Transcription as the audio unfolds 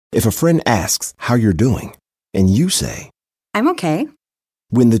If a friend asks how you're doing, and you say, I'm okay.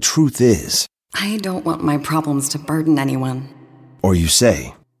 When the truth is, I don't want my problems to burden anyone. Or you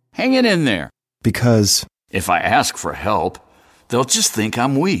say, Hang it in there. Because if I ask for help, they'll just think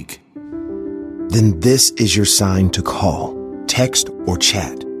I'm weak. Then this is your sign to call, text, or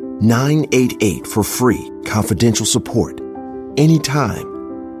chat 988 for free, confidential support.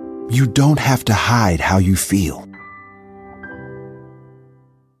 Anytime. You don't have to hide how you feel.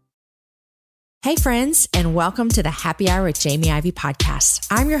 Hey friends, and welcome to the Happy Hour with Jamie Ivey podcast.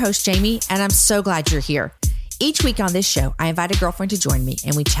 I'm your host, Jamie, and I'm so glad you're here. Each week on this show, I invite a girlfriend to join me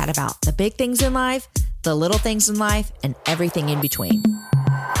and we chat about the big things in life, the little things in life, and everything in between.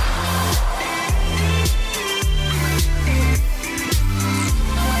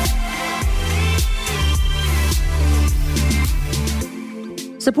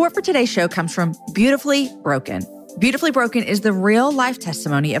 Support for today's show comes from Beautifully Broken. Beautifully Broken is the real life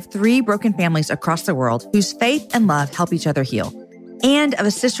testimony of 3 broken families across the world whose faith and love help each other heal, and of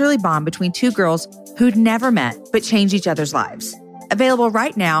a sisterly bond between 2 girls who'd never met but changed each other's lives. Available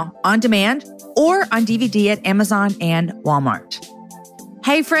right now on demand or on DVD at Amazon and Walmart.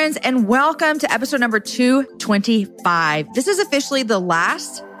 Hey friends, and welcome to episode number 225. This is officially the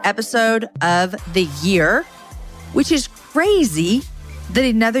last episode of the year, which is crazy that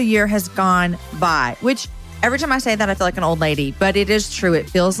another year has gone by, which every time I say that, I feel like an old lady, but it is true. It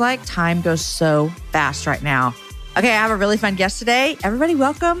feels like time goes so fast right now. Okay, I have a really fun guest today. Everybody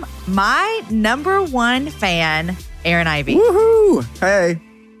welcome my number 1 fan, Aaron Ivey. Woohoo! Hey.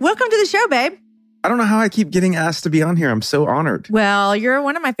 Welcome to the show, babe. I don't know how I keep getting asked to be on here. I'm so honored. Well, you're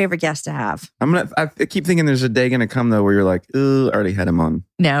one of my favorite guests to have. I keep thinking there's a day going to come, though, where you're like, ooh, I already had him on.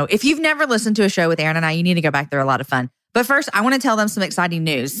 No, if you've never listened to a show with Aaron and I, you need to go back. They're a lot of fun. But first, I want to tell them some exciting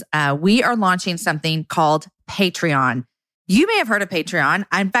news. We are launching something called Patreon. You may have heard of Patreon.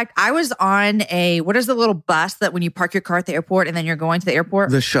 In fact, I was on what is the little bus that when you park your car at the airport and then you're going to the airport?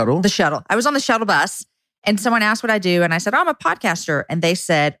 The shuttle? The shuttle. I was on the shuttle bus and someone asked what I do. And I said, I'm a podcaster. And they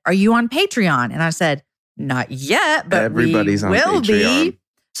said, are you on Patreon? And I said, not yet, but everybody's on Patreon.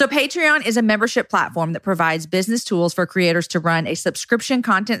 So Patreon is a membership platform that provides business tools for creators to run a subscription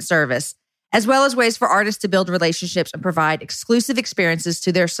content service, as well as ways for artists to build relationships and provide exclusive experiences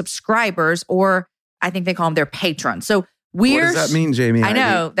to their subscribers, or I think they call them their patrons. So what does that mean, Jamie? I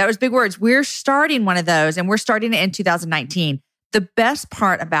know, that was big words. We're starting one of those, and we're starting it in 2019. The best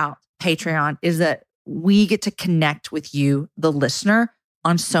part about Patreon is that we get to connect with you, the listener,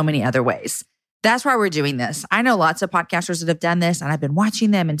 on so many other ways. That's why we're doing this. I know lots of podcasters that have done this, and I've been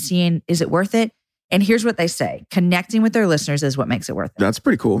watching them and seeing, is it worth it? And here's what they say. Connecting with their listeners is what makes it worth it. That's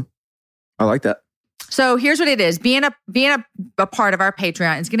pretty cool. I like that. So here's what it is. Being a part of our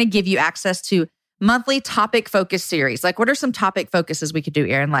Patreon is going to give you access to monthly topic focus series. Like, what are some topic focuses we could do,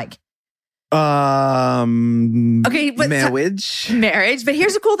 Aaron? Like, marriage. But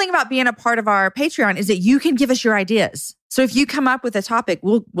here's the cool thing about being a part of our Patreon is that you can give us your ideas. So if you come up with a topic,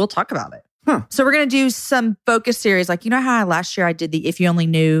 we'll talk about it. Huh. So we're going to do some focus series. Like, you know how last year I did the If You Only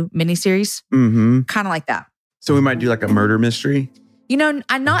Knew miniseries? Mm-hmm. Kind of like that. So we might do like a murder mystery. You know,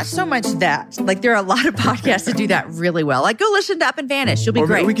 not so much that. Like, there are a lot of podcasts that do that really well. Like, go listen to Up and Vanish. You'll be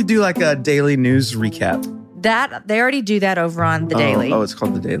great. We could do like a daily news recap. That they already do that over on The Daily. Oh, it's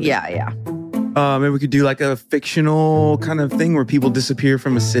called The Daily. Yeah. Maybe we could do like a fictional kind of thing where people disappear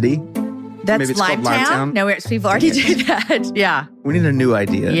from a city. That's Maybe it's called Limetown? No, people already do that. Yeah. We need a new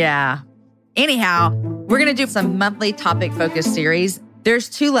idea. Yeah. Anyhow, we're going to do some monthly topic focus series. There's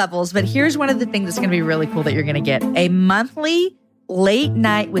 2 levels, but here's one of the things that's going to be really cool that you're going to get. A monthly late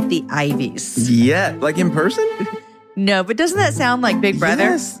night with the Iveys. Yeah, like in person? No, but doesn't that sound like Big Brother?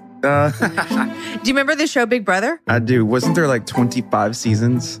 Yes. Do you remember the show Big Brother? I do. Wasn't there like 25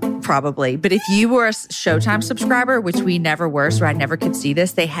 seasons? Probably. But if you were a Showtime subscriber, which we never were, so I never could see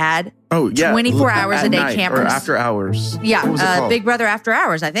this, they had 24 hours a day campers. Or after hours. Yeah. What was it called? Big Brother After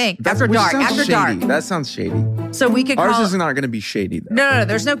Hours, I think. After dark. That sounds shady. So we could Ours call is not going to be shady, though. No.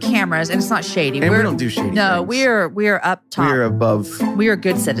 There's no cameras, and it's not shady. And we don't do shady No, things. we're up top. We're above. We are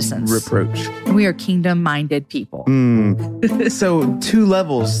good citizens. Reproach. We are kingdom-minded people. So 2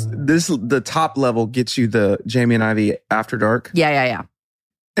 levels. The top level gets you the Jamie and Ivey After Dark. Yeah.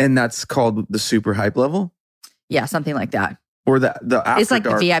 And that's called the super hype level? Yeah, something like that. Or the After It's like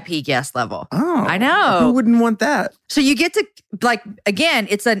Dark. the VIP guest level. Oh. I know. Who wouldn't want that? So you get to, like, again,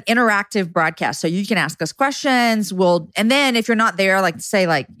 it's an interactive broadcast. So you can ask us questions. And then if you're not there, like, say,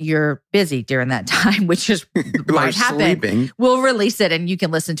 like, you're busy during that time, which is might happen. Sleeping. We'll release it and you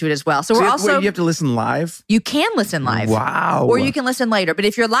can listen to it as well. So we're also. You have to listen live? You can listen live. Wow. Or you can listen later. But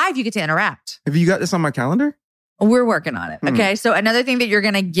if you're live, you get to interact. Have you got this on my calendar? We're working on it. Okay. So another thing that you're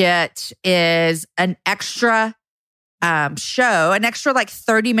going to get is an extra show, an extra like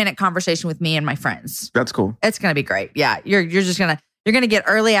 30-minute conversation with me and my friends. That's cool. It's going to be great. Yeah. You're going to get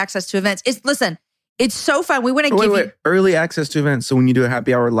early access to events. It's so fun. We want to give you early access to events. So when you do a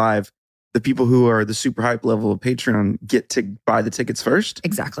happy hour live, the people who are the super hype level of Patreon get to buy the tickets first.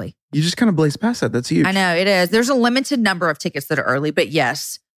 Exactly. You just kind of blaze past that. That's huge. I know it is. There's a limited number of tickets that are early, but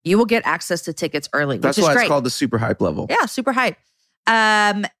yes, you will get access to tickets early. That's why it's called the super hype level. Yeah, super hype.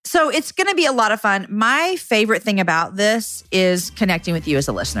 So it's going to be a lot of fun. My favorite thing about this is connecting with you as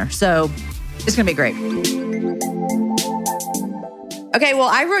a listener. So it's going to be great. Okay, well,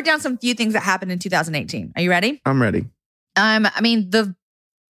 I wrote down some few things that happened in 2018. Are you ready? I'm ready. The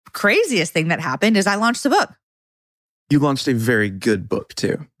craziest thing that happened is I launched a book. You launched a very good book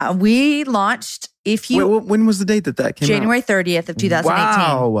too. We launched, when was the date that came January out? 30th of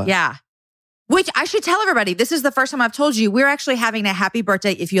 2018. Wow. Yeah. Which I should tell everybody, this is the first time I've told you, we're actually having a happy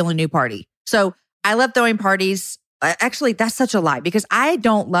birthday if you only knew party. So I love throwing parties. Actually, that's such a lie because I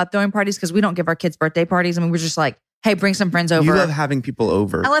don't love throwing parties because we don't give our kids birthday parties. I mean, we're just like, hey, bring some friends over. You love having people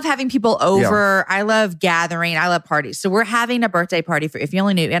over. I love having people over. Yeah. I love gathering. I love parties. So we're having a birthday party for If You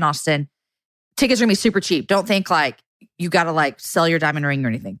Only Knew in Austin. Tickets are going to be super cheap. Don't think like you got to like sell your diamond ring or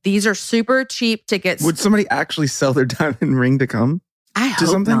anything. These are super cheap tickets. Would somebody actually sell their diamond ring to come? I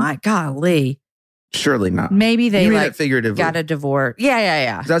hope not. Golly. Surely not. Maybe they like figuratively. Got a divorce.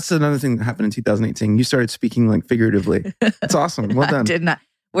 Yeah. That's another thing that happened in 2018. You started speaking like figuratively. That's awesome. Well done. I did not.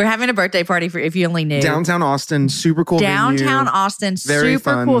 We're having a birthday party for If You Only Knew. Downtown Austin, super cool venue. Downtown Austin, Very super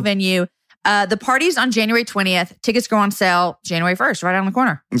fun. cool venue. The party's on January 20th. Tickets go on sale January 1st, right on the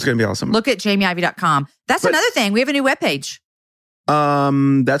corner. It's going to be awesome. Look at jamieivey.com. That's another thing. We have a new webpage.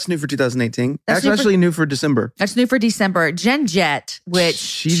 That's new for 2018. That's actually new for December. That's new for December. Jen Jett, which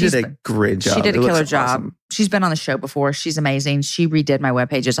she did a great job. She did a killer job. Awesome. She's been on the show before. She's amazing. She redid my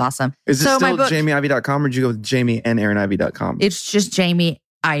webpage. It's awesome. Is it still jamieivey.com or did you go with jamieandaaronivey.com? It's just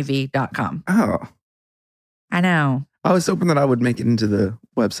jamieivey.com. Oh. I know. I was hoping that I would make it into the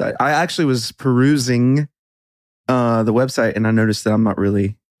website. I actually was perusing the website and I noticed that I'm not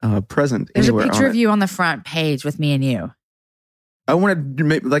really present anywhere. There's a picture of you on the front page with me and you. I wanted to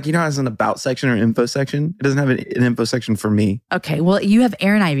make, like, you know how it has an about section or info section? It doesn't have an info section for me. Okay, well, you have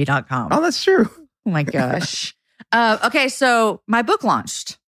aaronivey.com. Oh, that's true. Oh my gosh. Okay, so my book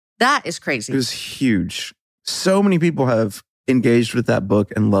launched. That is crazy. It was huge. So many people have engaged with that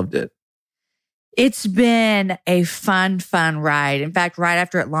book and loved it. It's been a fun ride. In fact, right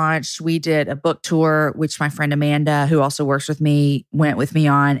after it launched, we did a book tour, which my friend Amanda, who also works with me, went with me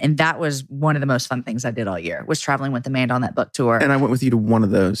on. And that was one of the most fun things I did all year, was traveling with Amanda on that book tour. And I went with you to one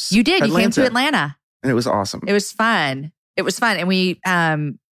of those. You did. Atlanta. You came to Atlanta. And it was awesome. It was fun. And we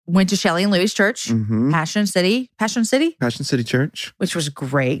went to Shelley and Louis Church, Passion City Church, which was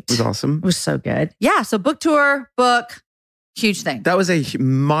great. It was awesome. It was so good. Yeah. So book tour, book. Huge thing. That was a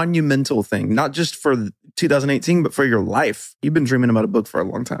monumental thing, not just for 2018, but for your life. You've been dreaming about a book for a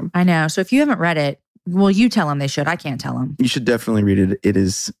long time. I know. So if you haven't read it, well, you tell them they should. I can't tell them. You should definitely read it. It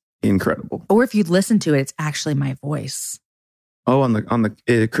is incredible. Or if you listen to it, it's actually my voice. Oh, on the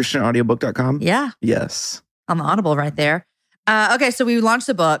ChristianAudiobook.com? Yeah. Yes. On the Audible right there. Okay, so we launched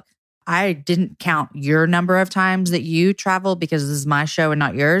the book. I didn't count your number of times that you traveled because this is my show and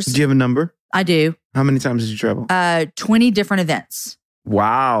not yours. Do you have a number? I do. How many times did you travel? 20 different events.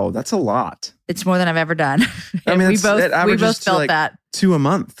 Wow, that's a lot. It's more than I've ever done. I mean, we both felt like that. 2 a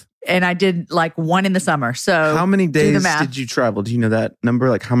month. And I did like 1 in the summer. So how many days did you travel? Do you know that number?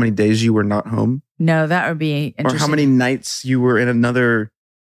 Like how many days you were not home? No, that would be interesting. Or how many nights you were in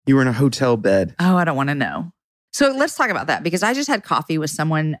a hotel bed? Oh, I don't want to know. So let's talk about that because I just had coffee with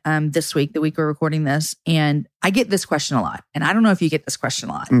someone this week, the week we're recording this, and I get this question a lot. And I don't know if you get this question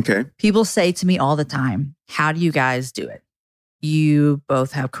a lot. Okay. People say to me all the time, how do you guys do it? You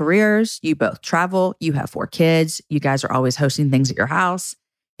both have careers, you both travel, you have 4 kids, you guys are always hosting things at your house.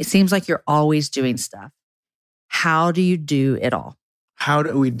 It seems like you're always doing stuff. How do you do it all? How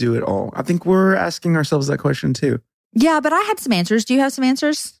do we do it all? I think we're asking ourselves that question too. Yeah, but I had some answers. Do you have some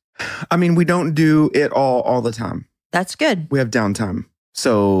answers? I mean, we don't do it all the time. That's good. We have downtime.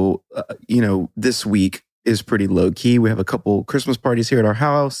 So, this week is pretty low key. We have a couple Christmas parties here at our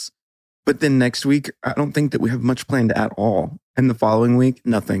house. But then next week, I don't think that we have much planned at all. And the following week,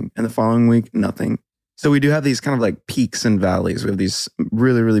 nothing. And the following week, nothing. So we do have these kind of like peaks and valleys. We have these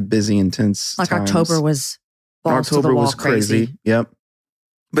really, really busy, intense like times. October was balls to the October wall was crazy. Yep.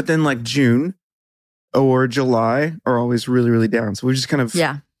 But then like June or July are always really, really down. So we've just kind of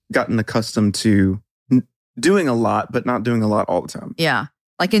gotten accustomed to doing a lot, but not doing a lot all the time. Yeah.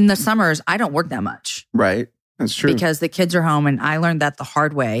 Like in the summers, I don't work that much. Right. That's true. Because the kids are home, and I learned that the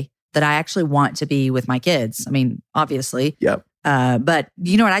hard way, that I actually want to be with my kids. I mean, obviously. Yep. But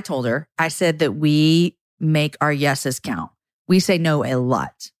you know what I told her? I said that we make our yeses count. We say no a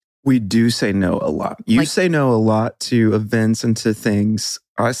lot. We do say no a lot. You say no a lot to events and to things.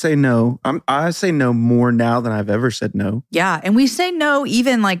 I say no. I say no more now than I've ever said no. Yeah. And we say no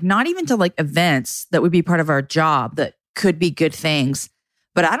even not even to events that would be part of our job that could be good things.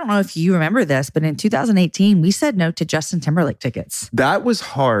 But I don't know if you remember this, but in 2018, we said no to Justin Timberlake tickets. That was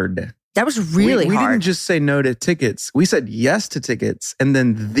hard. That was really hard. We didn't just say no to tickets. We said yes to tickets. And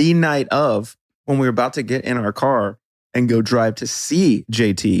then the night of, when we were about to get in our car and go drive to see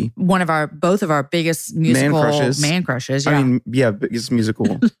JT. Both of our biggest musical man crushes. Yeah. I mean, yeah, biggest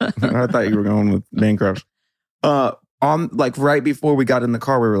musical. I thought you were going with man crush. Right before we got in the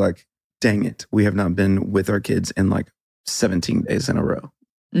car, we were like, dang it. We have not been with our kids in 17 days in a row.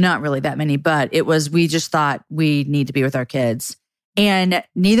 Not really that many, but we just thought we need to be with our kids. And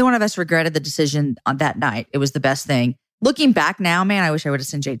neither one of us regretted the decision on that night. It was the best thing. Looking back now, man, I wish I would have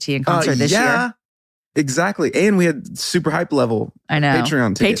seen JT in concert this year. Exactly. And we had super hype level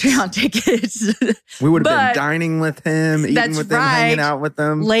Patreon tickets. We would have been dining with him, eating with him, hanging out with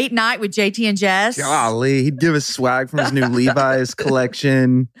him. Late night with JT and Jess. Golly, he'd give us swag from his new Levi's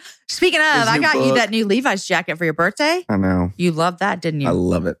collection. Speaking of, I got you that new Levi's jacket for your birthday. I know. You loved that, didn't you? I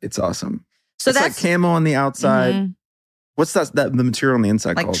love it. It's awesome. So it's like camo on the outside. Mm-hmm. What's the material on the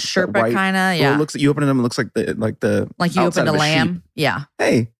inside called? Sherpa kind of, yeah. Well, you open it up, it looks like you opened a lamb. Sheep. Yeah.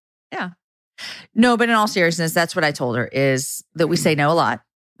 Hey. Yeah. No, but in all seriousness, that's what I told her, is that we say no a lot.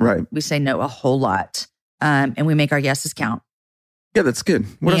 Right. We say no a whole lot. And we make our yeses count. Yeah, that's good.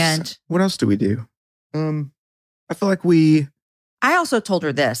 What else do we do? I feel like I also told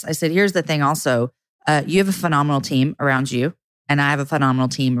her this. I said, here's the thing also. You have a phenomenal team around you, and I have a phenomenal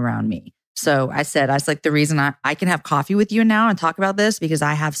team around me. So I said, the reason I can have coffee with you now and talk about this because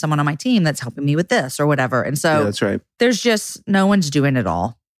I have someone on my team that's helping me with this or whatever. And so that's right. There's just no one's doing it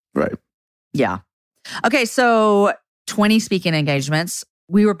all. Right. Yeah. Okay. So 20 speaking engagements.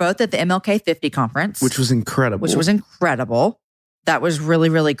 We were both at the MLK 50 conference. Which was incredible. That was really,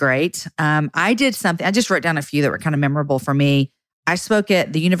 really great. I did something. I just wrote down a few that were kind of memorable for me. I spoke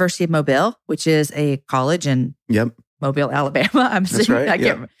at the University of Mobile, which is a college in Mobile, Alabama. That's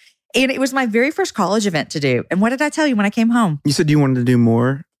right. And it was my very first college event to do. And what did I tell you when I came home? You said you wanted to do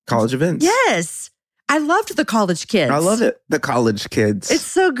more college events. Yes. I loved the college kids. I love it. The college kids. It's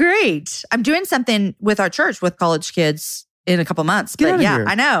so great. I'm doing something with our church with college kids in a couple months. Get out of here.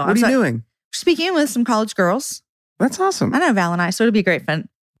 I know. What are you doing? Speaking with some college girls. That's awesome. I know, Val and I. So it'll be great fun.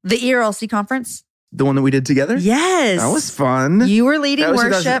 The ERLC conference. The one that we did together? Yes. That was fun. You were leading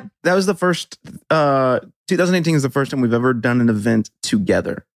worship. That was the first, 2018 is the first time we've ever done an event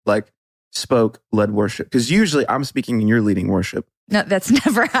together. Led worship. Because usually I'm speaking and you're leading worship. No, that's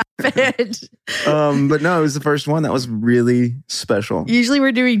never happened. But no, it was the first one. That was really special. Usually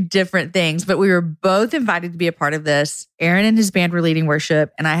we're doing different things, but we were both invited to be a part of this. Aaron and his band were leading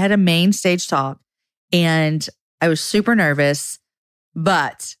worship, and I had a main stage talk, and I was super nervous,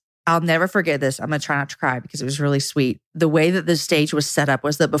 but I'll never forget this. I'm going to try not to cry because it was really sweet. The way that the stage was set up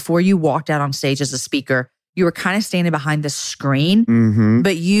was that before you walked out on stage as a speaker, you were kind of standing behind the screen,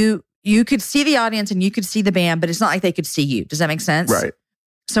 but you could see the audience and you could see the band, but it's not like they could see you. Does that make sense? Right.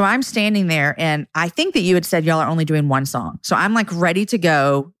 So I'm standing there, and I think that you had said y'all are only doing one song. So I'm ready to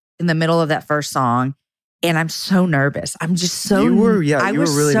go in the middle of that first song. And I'm so nervous. I'm just so... You were really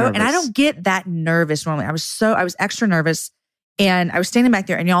nervous. And I don't get that nervous normally. I was extra nervous. And I was standing back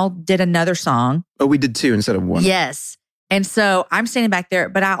there, and y'all did another song. Oh, we did two instead of one. Yes. And so I'm standing back there,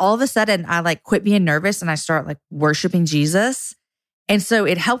 but all of a sudden I quit being nervous and I start worshiping Jesus. And so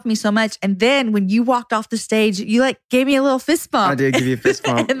it helped me so much. And then when you walked off the stage, you gave me a little fist bump. I did give you a fist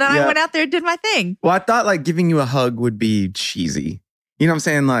bump. And then I went out there and did my thing. Well, I thought giving you a hug would be cheesy. You know what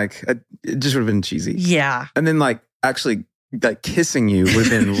I'm saying? It just would have been cheesy. Yeah. And then actually kissing you would have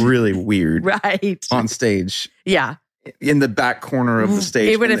been really weird. Right. On stage. Yeah. In the back corner of the stage.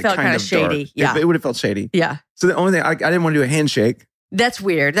 It would have felt kind of shady. Dark. Yeah. It would have felt shady. Yeah. So the only thing, I didn't want to do a handshake. That's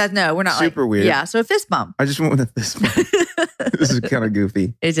weird. No, we're not super weird. Yeah, so a fist bump. I just went with a fist bump. This is kind of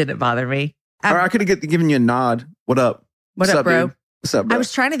goofy. It didn't bother me. Or I could have given you a nod. What up? What's up, bro? Dude? What's up, bro? I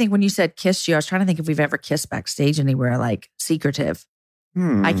was trying to think when you said kissed you, I was trying to think if we've ever kissed backstage anywhere secretive.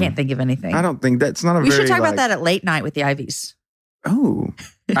 I can't think of anything. I don't think that's not a We should talk about that at late night with the Iveys. Oh,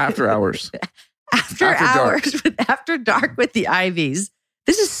 after hours. After dark with the Iveys.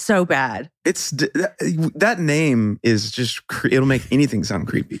 This is so bad. It's that name is just, it'll make anything sound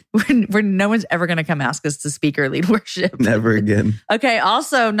creepy. Where no one's ever going to come ask us to speak or lead worship. Never again. Okay.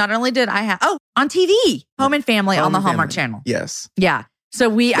 Also, not only did I have, on TV, Home and Family on the Hallmark Channel. Yes. Yeah. So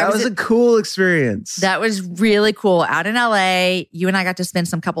that was a cool experience. That was really cool. Out in LA, you and I got to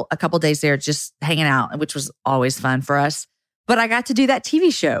spend a couple days there just hanging out, which was always fun for us. But I got to do that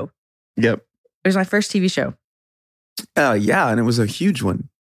TV show. Yep. It was my first TV show. Yeah, and it was a huge one.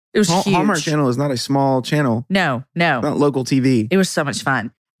 It was huge. Hallmark Channel is not a small channel. No. Not local TV. It was so much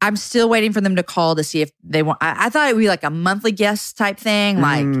fun. I'm still waiting for them to call to see if they want. I thought it would be like a monthly guest type thing,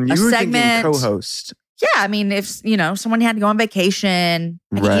 like a segment. Co-host. Yeah, I mean, if someone had to go on vacation,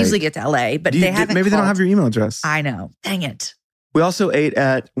 I could easily get to LA, but they haven't. Maybe they don't have your email address. I know. Dang it. We also ate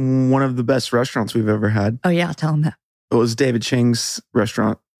at one of the best restaurants we've ever had. Oh yeah, I'll tell them that. It was David Chang's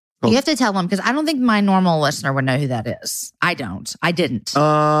restaurant. You have to tell them because I don't think my normal listener would know who that is. I don't. I didn't.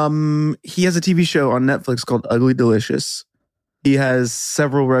 He has a TV show on Netflix called Ugly Delicious. He has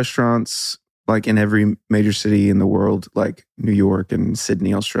several restaurants like in every major city in the world, like New York and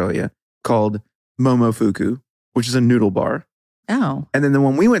Sydney, Australia, called Momofuku, which is a noodle bar. Oh. And then the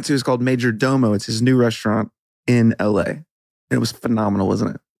one we went to is called Major Domo. It's his new restaurant in LA. And it was phenomenal,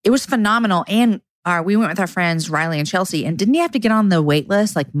 wasn't it? It was phenomenal. And we went with our friends Riley and Chelsea. And didn't you have to get on the wait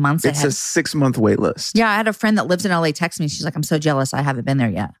list like months ahead? It's a 6-month wait list. Yeah, I had a friend that lives in LA text me. She's like, I'm so jealous. I haven't been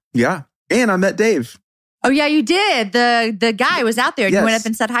there yet. Yeah. And I met Dave. Oh, yeah, you did. The guy was out there. And you went up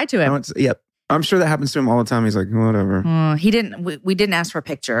and said hi to him. Yep. I'm sure that happens to him all the time. He's like, whatever. He didn't. We didn't ask for a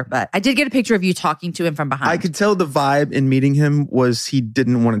picture, but I did get a picture of you talking to him from behind. I could tell the vibe in meeting him was he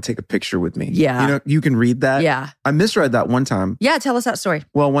didn't want to take a picture with me. Yeah. You can read that. Yeah. I misread that one time. Yeah, tell us that story.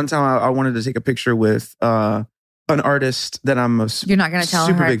 Well, one time I wanted to take a picture with an artist that I'm a You're not going to tell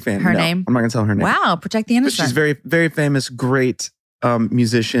super her, big fan. her No, name? I'm not going to tell her name. Wow, protect the innocent. She's very, very famous, great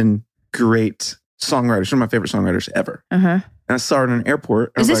musician, great songwriter. She's one of my favorite songwriters ever. Uh-huh. And I saw her in an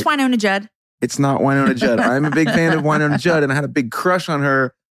airport. Is this Winona Judd? It's not Winona Judd. I'm a big fan of Winona Judd, and I had a big crush on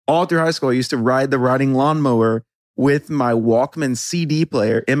her all through high school. I used to ride the riding lawnmower with my Walkman CD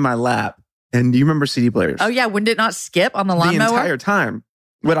player in my lap. And do you remember CD players? Oh, yeah. Wouldn't it not skip on the lawnmower? The entire time.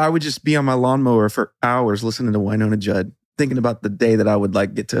 But I would just be on my lawnmower for hours listening to Winona Judd, thinking about the day that I would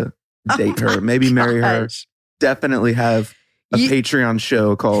get to date her, maybe marry her. Definitely have a Patreon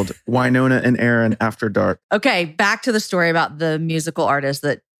show called Winona and Aaron After Dark. Okay, back to the story about the musical artist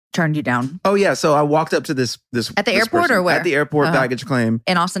that turned you down. Oh, yeah. So I walked up to this at the airport person, or where? At the airport, baggage claim.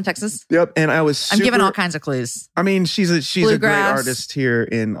 In Austin, Texas? Yep. And I was I'm giving all kinds of clues. I mean, she's a great artist here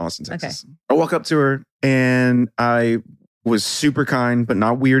in Austin, Texas. Okay. I walk up to her and I was super kind, but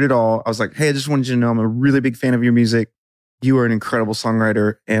not weird at all. I was like, hey, I just wanted you to know I'm a really big fan of your music. You are an incredible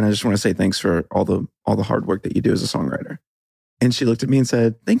songwriter. And I just want to say thanks for all the hard work that you do as a songwriter. And she looked at me and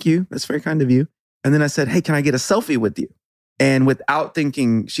said, thank you. That's very kind of you. And then I said, hey, can I get a selfie with you? And without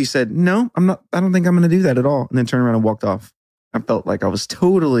thinking, she said, no, I'm not. I don't think I'm going to do that at all. And then turned around and walked off. I felt like I was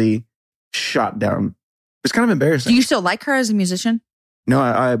totally shot down. It was kind of embarrassing. Do you still like her as a musician? No,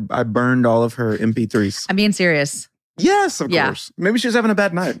 I burned all of her MP3s. I'm being serious. Yes, of course. Maybe she was having a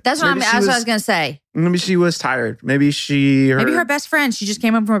bad night. That's what I was going to say. Maybe she was tired. Maybe her best friend. She just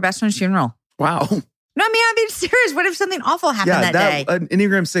came home from her best friend's funeral. Wow. No, I mean, I'm being serious. What if something awful happened that day? An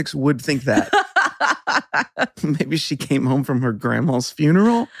Enneagram 6 would think that. Maybe she came home from her grandma's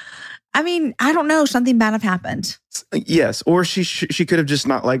funeral. I mean, I don't know. Something bad have happened. Yes. Or she could have just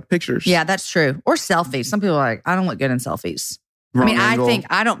not liked pictures. Yeah, that's true. Or selfies. Some people are like, I don't look good in selfies. Wrong angle. I think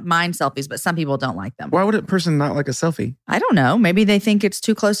I don't mind selfies, but some people don't like them. Why would a person not like a selfie? I don't know. Maybe they think it's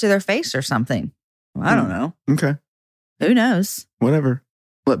too close to their face or something. Well, I don't know. Okay. Who knows? Whatever.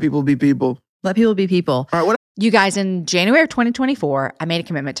 Let people be people. Let people be people. All right. You guys, in January of 2024, I made a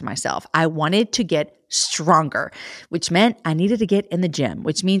commitment to myself. I wanted to get stronger, which meant I needed to get in the gym,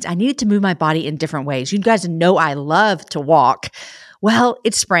 which means I needed to move my body in different ways. You guys know I love to walk. Well,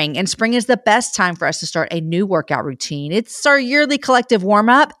 it's spring, and spring is the best time for us to start a new workout routine. It's our yearly collective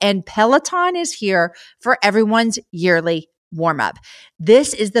warm-up, and Peloton is here for everyone's yearly warm-up.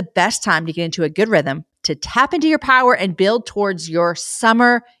 This is the best time to get into a good rhythm, to tap into your power and build towards your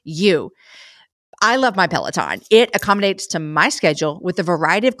summer you. I love my Peloton. It accommodates to my schedule with a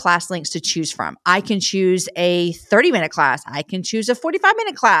variety of class links to choose from. I can choose a 30-minute class. I can choose a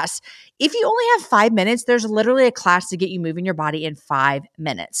 45-minute class. If you only have 5 minutes, there's literally a class to get you moving your body in 5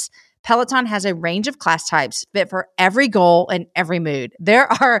 minutes. Peloton has a range of class types fit for every goal and every mood. There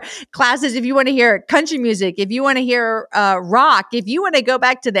are classes if you want to hear country music, if you want to hear rock, if you want to go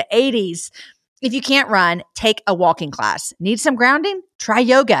back to the 80s. If you can't run, take a walking class. Need some grounding? Try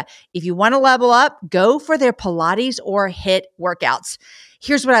yoga. If you want to level up, go for their Pilates or HIIT workouts.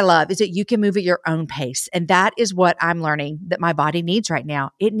 Here's what I love is that you can move at your own pace. And that is what I'm learning that my body needs right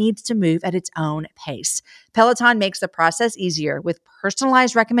now. It needs to move at its own pace. Peloton makes the process easier with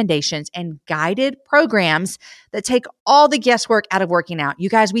personalized recommendations and guided programs that take all the guesswork out of working out. You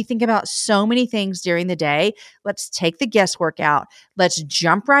guys, we think about so many things during the day. Let's take the guesswork out. Let's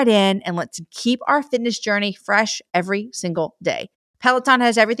jump right in and let's keep our fitness journey fresh every single day. Peloton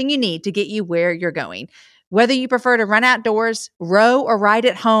has everything you need to get you where you're going. Whether you prefer to run outdoors, row or ride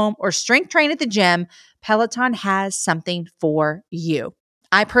at home, or strength train at the gym, Peloton has something for you.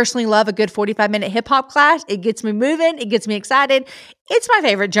 I personally love a good 45-minute hip hop class. It gets me moving. It gets me excited. It's my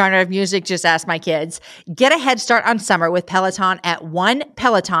favorite genre of music. Just ask my kids. Get a head start on summer with Peloton at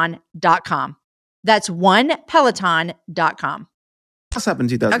onepeloton.com. That's onepeloton.com. What's happened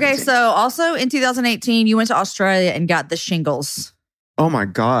in 2018? Okay, so also in 2018, you went to Australia and got the shingles. Oh my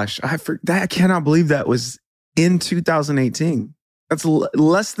gosh. I cannot believe that was in 2018. That's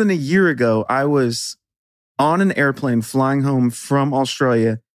less than a year ago. I was on an airplane flying home from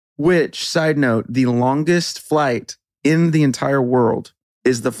Australia, which, side note, the longest flight in the entire world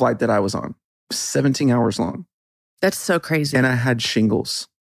is the flight that I was on. 17 hours long. That's so crazy. And I had shingles.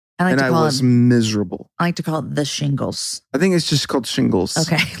 I was miserable. I like to call it the shingles. I think it's just called shingles.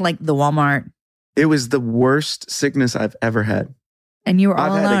 Okay, like the Walmart. It was the worst sickness I've ever had. And you were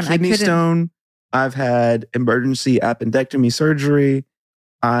all alone. I've had a kidney stone. I've had emergency appendectomy surgery.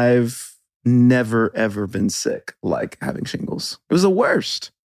 I've never, ever been sick like having shingles. It was the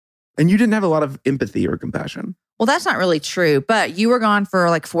worst. And you didn't have a lot of empathy or compassion. Well, that's not really true, but you were gone for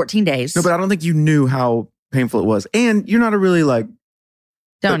like 14 days. No, but I don't think you knew how painful it was. And you're not a really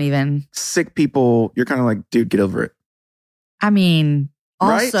Don't even. Sick people. You're kind of like, dude, get over it. I mean...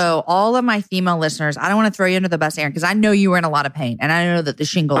 Also, right? All of my female listeners, I don't want to throw you under the bus, Aaron, because I know you were in a lot of pain. And I know that the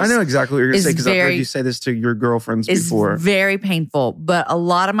shingles... I know exactly what you're going to say because I've heard you say this to your girlfriends before. It's very painful. But a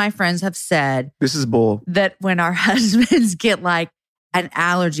lot of my friends have said... This is bull. That when our husbands get like an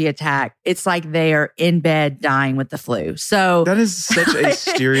allergy attack, it's like they are in bed dying with the flu. So... That is such a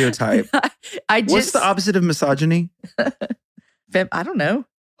stereotype. What's the opposite of misogyny? I don't know.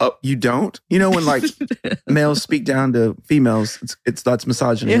 Oh, you don't? You know when like males speak down to females, that's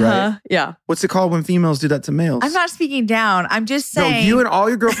misogyny, right? Yeah. What's it called when females do that to males? I'm not speaking down. I'm just saying. No, you and all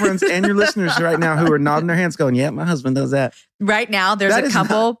your girlfriends and your listeners right now who are nodding their hands going, yeah, my husband does that. Right now, there's a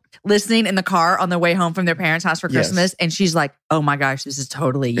couple listening in the car on their way home from their parents' house for Christmas. And she's like, oh my gosh, this is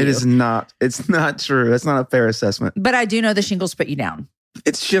totally you. It is not. It's not true. That's not a fair assessment. But I do know the shingles put you down.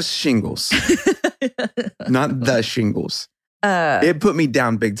 It's just shingles. Not the shingles. It put me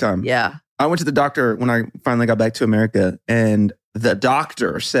down big time. Yeah. I went to the doctor when I finally got back to America, and the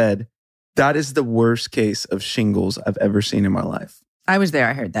doctor said, that is the worst case of shingles I've ever seen in my life. I was there.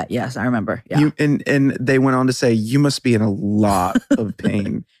 I heard that. Yes, I remember. Yeah. And they went on to say, you must be in a lot of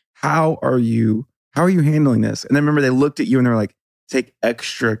pain. How are you handling this? And I remember they looked at you and they were like, take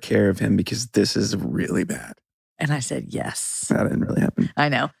extra care of him because this is really bad. And I said, yes. That didn't really happen. I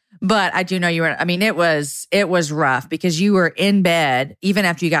know. But I do know you were, I mean, it was rough because you were in bed even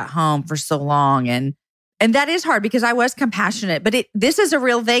after you got home for so long. And that is hard because I was compassionate, but this is a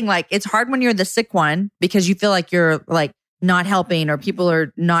real thing. Like it's hard when you're the sick one because you feel like you're like not helping or people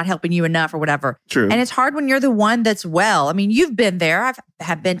are not helping you enough or whatever. True. And it's hard when you're the one that's well. I mean, you've been there.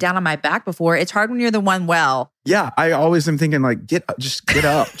 Have been down on my back before. It's hard when you're the one well. Yeah. I always am thinking like, just get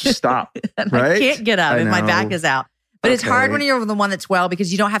up, just stop. Right? I can't get up and my back is out. But it's hard when you're the one that's well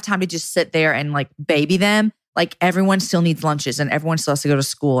because you don't have time to just sit there and like baby them. Like everyone still needs lunches and everyone still has to go to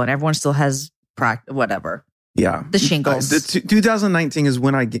school and everyone still has whatever. Yeah. The shingles. 2019 is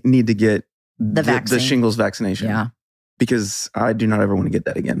when I need to get the shingles vaccination. Yeah. Because I do not ever want to get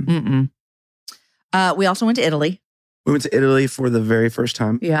that again. We also went to Italy. We went to Italy for the very first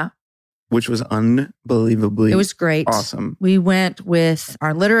time. Yeah. Which was unbelievably It was great. Awesome. We went with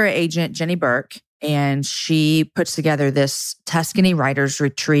our literary agent, Jenny Burke. And she puts together this Tuscany writers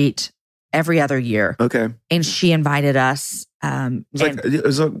retreat every other year. Okay. And she invited us. It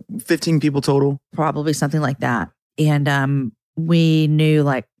was like 15 people total? Probably something like that. And we knew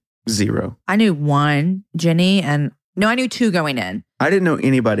like... 0. I knew one, Jenny, and... No, I knew 2 going in. I didn't know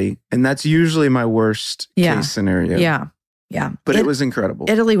anybody. And that's usually my worst case scenario. Yeah. Yeah. But it was incredible.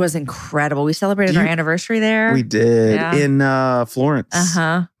 Italy was incredible. We celebrated our anniversary there. We did. Yeah. In Florence.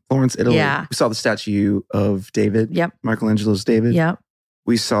 Uh-huh. Florence, Italy. Yeah. We saw the statue of David. Yep. Michelangelo's David. Yep.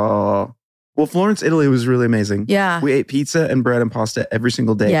 We saw... Well, Florence, Italy was really amazing. Yeah. We ate pizza and bread and pasta every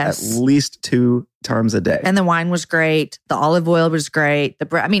single day. Yes. At least 2 times a day. And the wine was great. The olive oil was great. The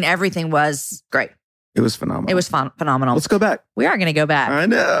bread, I mean, everything was great. It was phenomenal. It was phenomenal. Let's go back. We are going to go back. I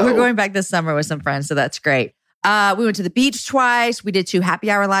know. We're going back this summer with some friends, so that's great. We went to the beach twice. We did 2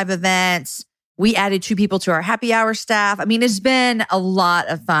 happy hour live events. We added 2 people to our happy hour staff. I mean, it's been a lot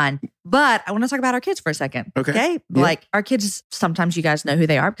of fun. But I want to talk about our kids for a second. Okay? Yeah. Like our kids, sometimes you guys know who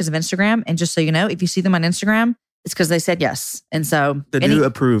they are because of Instagram. And just so you know, if you see them on Instagram, it's because they said yes. And so they do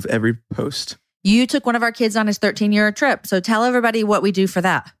approve every post. You took one of our kids on his 13-year trip. So tell everybody what we do for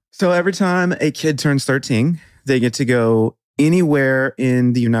that. So every time a kid turns 13, they get to go anywhere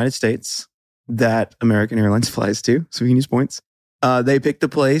in the United States that American Airlines flies to. So we can use points. They pick the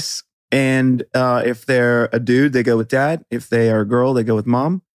place. And if they're a dude, they go with dad. If they are a girl, they go with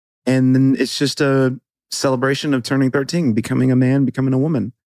mom. And then it's just a celebration of turning 13, becoming a man, becoming a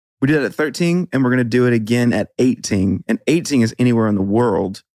woman. We did it at 13, and we're going to do it again at 18. And 18 is anywhere in the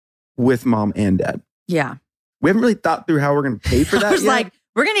world with mom and dad. Yeah. We haven't really thought through how we're going to pay for that I was yet. like,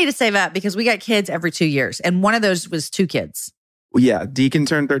 we're going to need to save up because we got kids every 2 years. And one of those was 2 kids. Well, yeah, Deacon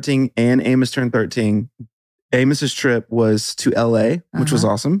turned 13 and Amos turned 13. Amos's trip was to LA, which was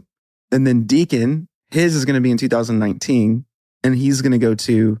awesome. And then Deacon, his is going to be in 2019, and he's going to go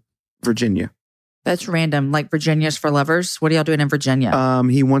to Virginia. That's random. Like Virginia's for lovers. What are y'all doing in Virginia?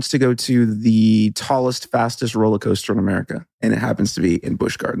 He wants to go to the tallest, fastest roller coaster in America, and it happens to be in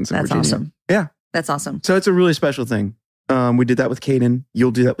Busch Gardens in Virginia. That's awesome. Yeah. That's awesome. So it's a really special thing. We did that with Kaden.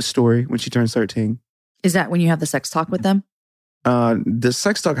 You'll do that with Story when she turns 13. Is that when you have the sex talk with them? The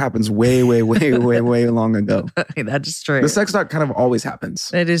sex talk happens way long ago. That is true. The sex talk kind of always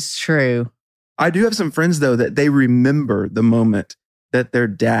happens. It is true. I do have some friends, though, that they remember the moment that their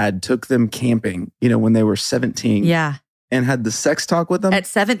dad took them camping, when they were 17. Yeah. And had the sex talk with them. At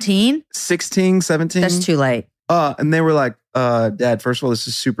 17? 16, 17. That's too late. And they were like, Dad, first of all, this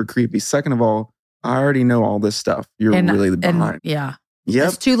is super creepy. Second of all, I already know all this stuff. You're really behind. Yeah. Yep.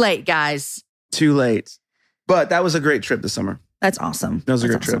 It's too late, guys. Too late. But that was a great trip this summer. That's awesome. That was a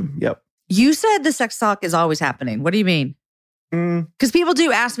great trip. Yep. You said the sex talk is always happening. What do you mean? Because people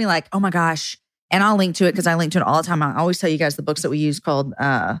do ask me like, oh my gosh. And I'll link to it because I link to it all the time. I always tell you guys the books that we use called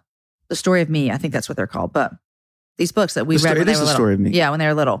The Story of Me. I think that's what they're called. But these books that we read when they were little. The Story of Me. Yeah, when they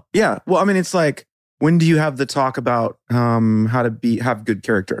were little. Yeah. Well, I mean, it's like, when do you have the talk about how to have good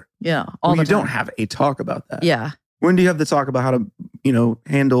character? Yeah. You don't have a talk about that. Yeah. When do you have the talk about how to,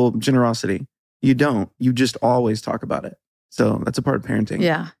 handle generosity? You don't. You just always talk about it. So that's a part of parenting.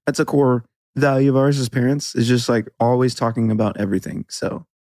 Yeah. That's a core value of ours as parents, is just like always talking about everything. So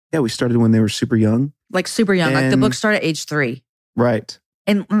yeah, we started when they were super young. Like super young. Like the book started at age 3. Right.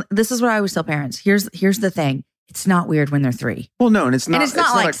 And this is what I always tell parents. Here's the thing. It's not weird when they're 3. Well, no, and it's not. And it's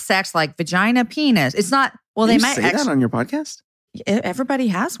not like sex, like vagina, penis. It's not. Well, they might say that on your podcast. Everybody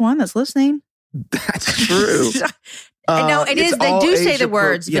has one that's listening. That's true. No, it is. They do say the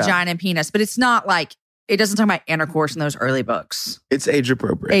words vagina and penis, but it's not like it doesn't talk about intercourse in those early books. It's age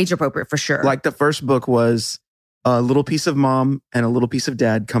appropriate. Age appropriate for sure. Like the first book was a little piece of mom and a little piece of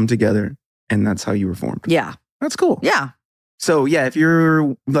dad come together, and that's how you were formed. Yeah, that's cool. Yeah. So yeah, if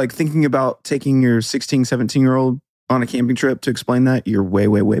you're like thinking about taking your 16, 17-year-old on a camping trip to explain that, you're way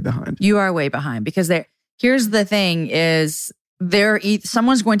behind. You are way behind because here's the thing is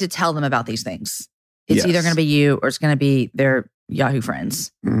someone's going to tell them about these things. It's either going to be you or it's going to be their Yahoo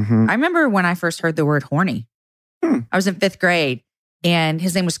friends. Mm-hmm. I remember when I first heard the word horny. I was in 5th grade and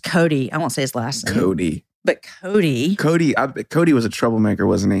his name was Cody. I won't say his last name. Cody. But Cody. Cody was a troublemaker,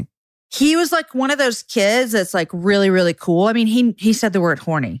 wasn't he? He was like one of those kids that's like really cool. I mean, he said the word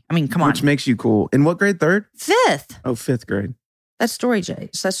horny. I mean, come on. Which makes you cool. In what grade? 3rd? 5th. Oh, 5th grade. That's Story's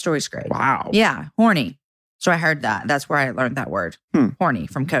grade. Wow. Yeah, horny. So I heard that. That's where I learned that word. Horny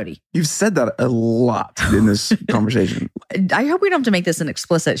from Cody. You've said that a lot in this conversation. I hope we don't have to make this an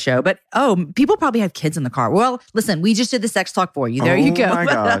explicit show, but people probably have kids in the car. Well, listen, we just did the sex talk for you. There you go. Oh my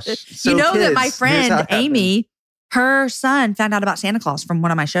gosh. So that kids, my friend Amy, her son found out about Santa Claus from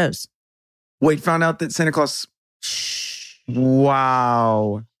one of my shows. Wait, found out that Santa Claus...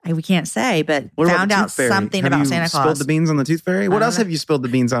 Wow. We can't say, but found out something about Santa Claus. Spilled the beans on the Tooth Fairy? What else have you spilled the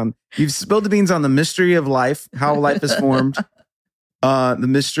beans on? You've spilled the beans on the mystery of life, how life is formed, the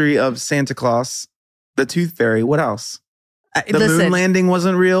mystery of Santa Claus, the Tooth Fairy. What else? The moon landing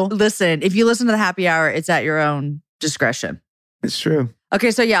wasn't real? Listen, if you listen to the happy hour, it's at your own discretion. It's true. Okay,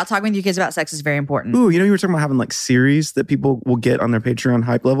 so yeah, talking with your kids about sex is very important. Ooh, you were talking about having like series that people will get on their Patreon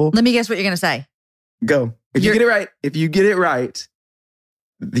hype level? Let me guess what you're going to say. Go. If you get it right,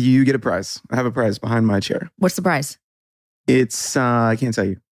 you get a prize. I have a prize behind my chair. What's the prize? It's, I can't tell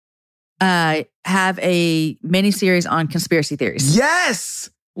you. Have a mini-series on conspiracy theories. Yes!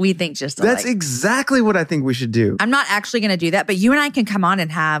 We think just alike. That's exactly what I think we should do. I'm not actually going to do that, but you and I can come on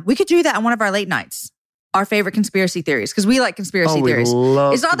and we could do that on one of our late nights. our favorite conspiracy theories because we like conspiracy we theories.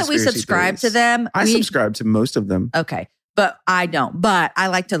 love It's not that we conspiracy subscribe theories. to them. I subscribe to most of them. Okay. But I don't. But I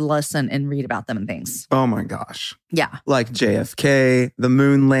like to listen and read about them and things. Oh my gosh. Yeah. Like JFK, the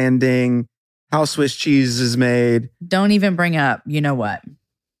moon landing, how Swiss cheese is made. Don't even bring up, you know what?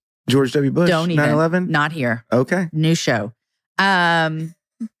 George W. Bush, Don't even. 9/11? Not here. Okay. New show.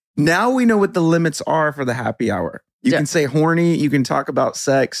 Now we know what the limits are for the happy hour. You can say horny, you can talk about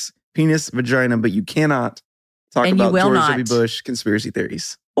sex, penis, vagina, but you cannot talk And you about will George not. W. Bush conspiracy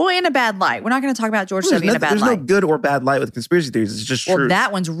theories. Well, in a bad light. We're not going to talk about George W. in a bad There's light. no good or bad light with conspiracy theories. It's just Well, truth.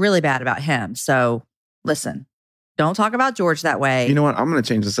 that one's really bad about him. So listen, don't talk about George that way. You know what? I'm going to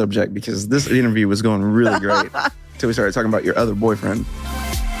change the subject because this interview was going really great until we started talking about your other boyfriend.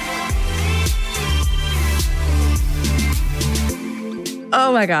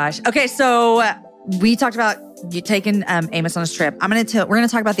 Oh my gosh. Okay, so we talked about you taking Amos on his trip. We're going to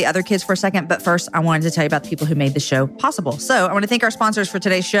talk about the other kids for a second, but first I wanted to tell you about the people who made the show possible. So I want to thank our sponsors for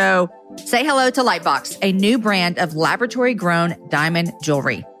today's show. Say hello to Lightbox, a new brand of laboratory-grown diamond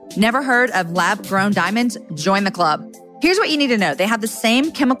jewelry. Never heard of lab-grown diamonds? Join the club. Here's what you need to know. They have the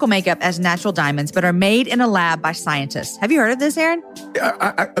same chemical makeup as natural diamonds, but are made in a lab by scientists. Have you heard of this, Aaron?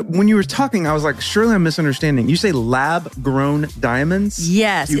 When you were talking, I was like, surely I'm misunderstanding. You say lab-grown diamonds?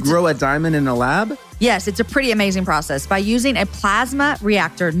 Yes. You grow a diamond in a lab? Yes, it's a pretty amazing process. By using a plasma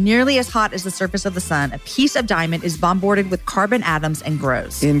reactor nearly as hot as the surface of the sun, a piece of diamond is bombarded with carbon atoms and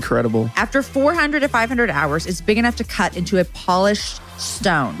grows. Incredible. After 400 to 500 hours, it's big enough to cut into a polished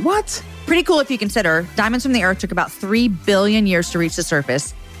stone. What? Pretty cool if you consider diamonds from the earth took about 3 billion years to reach the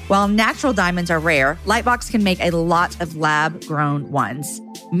surface. While natural diamonds are rare, Lightbox can make a lot of lab-grown ones.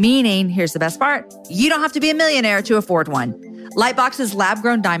 Meaning, here's the best part, you don't have to be a millionaire to afford one. Lightbox's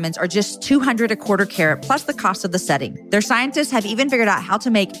lab-grown diamonds are just $200 a quarter carat plus the cost of the setting. Their scientists have even figured out how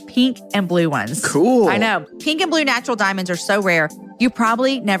to make pink and blue ones. Cool. I know. Pink and blue natural diamonds are so rare, you've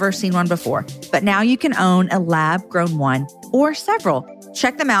probably never seen one before. But now you can own a lab-grown one or several.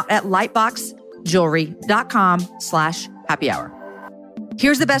 Check them out at lightboxjewelry.com/happy hour.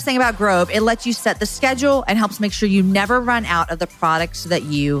 Here's the best thing about Grove. It lets you set the schedule and helps make sure you never run out of the products that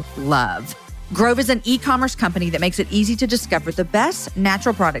you love. Grove is an e-commerce company that makes it easy to discover the best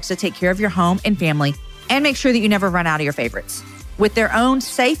natural products to take care of your home and family and make sure that you never run out of your favorites. With their own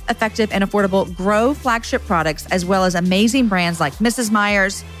safe, effective, and affordable Grove flagship products, as well as amazing brands like Mrs.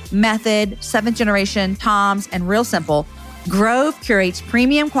 Meyer's, Method, 7th Generation, Tom's, and Real Simple, Grove curates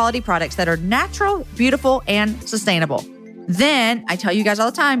premium quality products that are natural, beautiful, and sustainable. Then, I tell you guys all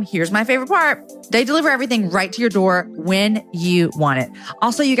the time, here's my favorite part. They deliver everything right to your door when you want it.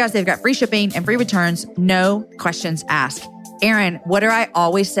 Also, you guys, they've got free shipping and free returns, no questions asked. Aaron, what do I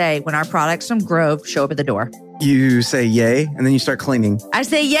always say when our products from Grove show up at the door? You say yay, and then you start cleaning. I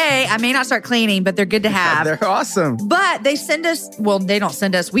say yay. I may not start cleaning, but they're good to have. They're awesome. But they send us, well, they don't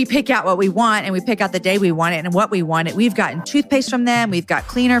send us. We pick out what we want and we pick out the day we want it and what we want it. We've gotten toothpaste from them. We've got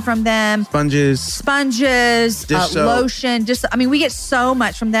cleaner from them. Sponges, Dish soap. Lotion. We get so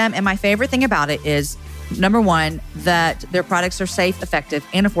much from them. And my favorite thing about it is, number one, that their products are safe, effective,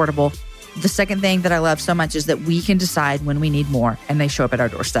 and affordable. The second thing that I love so much is that we can decide when we need more and they show up at our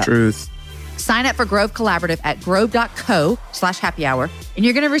doorstep. Truth. Sign up for Grove Collaborative at grove.co/happy hour, and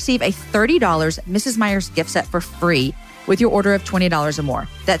you're going to receive a $30 Mrs. Meyer's gift set for free with your order of $20 or more.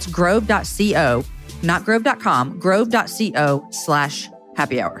 That's grove.co, not grove.com,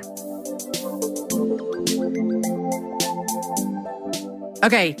 grove.co/happy hour.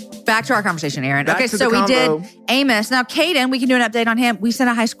 Okay, back to our conversation, Aaron. Back okay, to so the we combo. did Amos. Now, Caden, we can do an update on him. We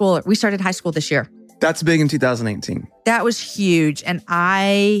started high school this year. That's big in 2018. That was huge. And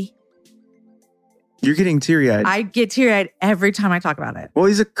You're getting teary-eyed. I get teary-eyed every time I talk about it. Well,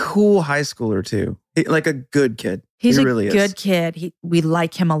 he's a cool high schooler too. Like a good kid. He's he a really good is. kid. We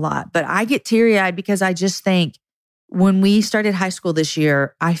like him a lot. But I get teary-eyed because I just think when we started high school this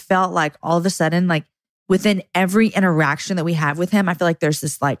year, I felt like all of a sudden, like within every interaction that we have with him, I feel like there's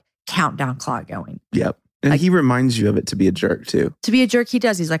this like countdown clock going. Yep. And he reminds you of it to be a jerk too. To be a jerk, he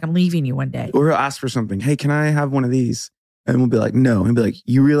does. He's like, I'm leaving you one day. Or he'll ask for something. Hey, can I have one of these? And we'll be like, no. He'll be like,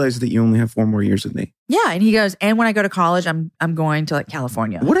 you realize that you only have 4 more years with me. Yeah. And he goes, and when I go to college, I'm going to like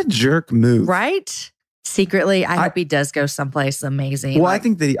California. What a jerk move. Right? Secretly, I hope he does go someplace amazing. Well, I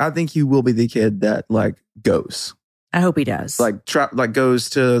think he will be the kid that like goes. I hope he does. Like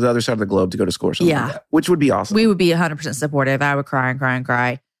goes to the other side of the globe to go to school or something like that, which would be awesome. We would be 100% supportive. I would cry and cry and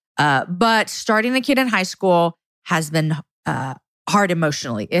cry. But starting the kid in high school has been hard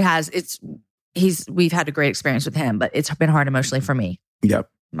emotionally. We've had a great experience with him, but it's been hard emotionally for me. Yep.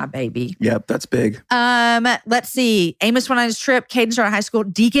 my baby. Yep, that's big. Let's see. Amos went on his trip. Caden started high school.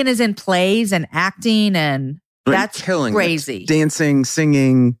 Deacon is in plays and acting, and that's killing crazy. It. Dancing,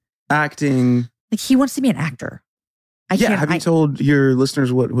 singing, acting. Like he wants to be an actor. Have you told your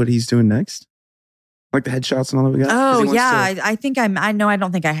listeners what he's doing next? Like the headshots and all that we got? Oh yeah, I think I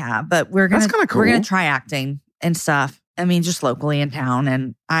don't think I have, but that's kind of cool. We're gonna try acting and stuff. I mean, just locally in town,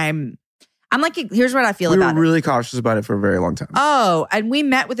 and I'm like, here's what I feel about it. We were really cautious about it for a very long time. Oh, and we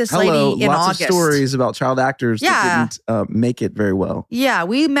met with this lady in lots August. Of stories about child actors that didn't make it very well. Yeah,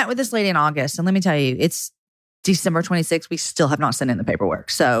 we met with this lady in August, and let me tell you, it's December 26th. We still have not sent in the paperwork,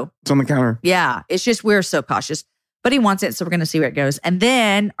 so it's on the counter. Yeah, it's just we're so cautious, but he wants it, so we're going to see where it goes. And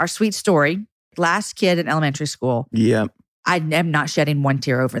then our sweet story, last kid in elementary school. Yeah, I am not shedding one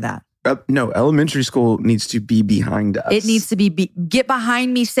tear over that. No, elementary school needs to be behind us. It needs to be get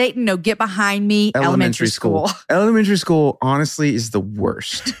behind me, Satan. No, get behind me, elementary school. Elementary school, honestly, is the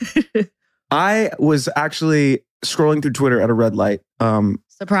worst. I was actually scrolling through Twitter at a red light.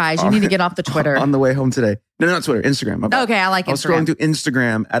 Surprise, you need to get off the Twitter. On the way home today. No, not Twitter, Instagram. Okay, I like Instagram. I was scrolling through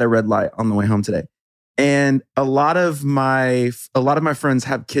Instagram at a red light on the way home today. And a lot of my friends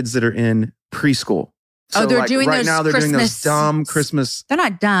have kids that are in preschool. So they're doing right those now they're doing those dumb Christmas. They're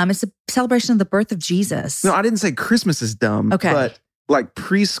not dumb. It's a celebration of the birth of Jesus. No, I didn't say Christmas is dumb. Okay. But like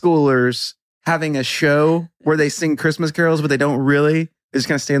preschoolers having a show where they sing Christmas carols, but they don't really. They just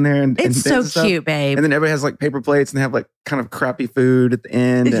kind of stand there and it's and so cute, babe. And then everybody has like paper plates and they have like kind of crappy food at the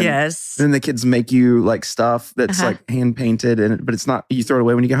end. And yes. Then the kids make you like stuff that's like hand painted, but it's not. You throw it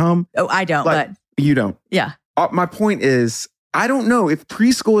away when you get home. Oh, I don't. But you don't. Yeah. My point is, I don't know if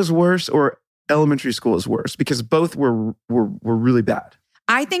preschool is worse or elementary school is worse because both were really bad.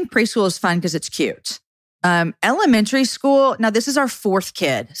 I think preschool is fun because it's cute. Elementary school, now this is our fourth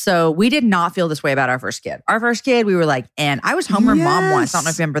kid. So we did not feel this way about our first kid. Our first kid, we were like, and I was home with mom once. I don't know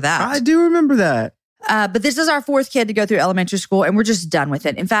if you remember that. I do remember that. But this is our fourth kid to go through elementary school and we're just done with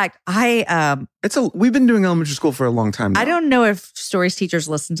it. In fact, we've been doing elementary school for a long time now. I don't know if Stories teachers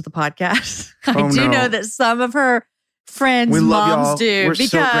listen to the podcast. I do know that some of her friends' moms do. We're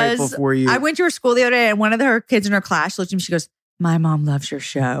so grateful for you. I went to her school the other day and one of her kids in her class looked at me, she goes, my mom loves your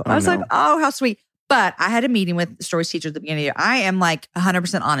show. I was like, oh, how sweet. But I had a meeting with Stories teachers at the beginning of the year. I am like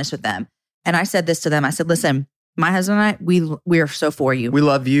 100% honest with them. And I said this to them. I said, listen, my husband and I, we are so for you. We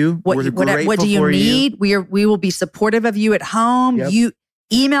love you. What do you need? We will be supportive of you at home. Yep. You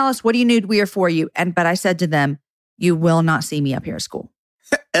email us. What do you need? We are for you. But I said to them, you will not see me up here at school.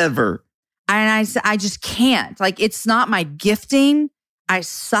 Ever. And I just can't. Like, it's not my gifting. I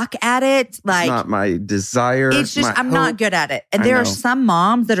suck at it. Like, it's not my desire. It's just, I'm not good at it. And there are some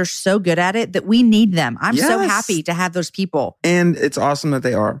moms that are so good at it that we need them. I'm so happy to have those people. And it's awesome that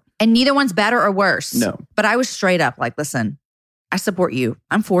they are. And neither one's better or worse. No. But I was straight up like, listen, I support you.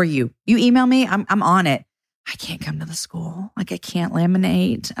 I'm for you. You email me, I'm on it. I can't come to the school. Like I can't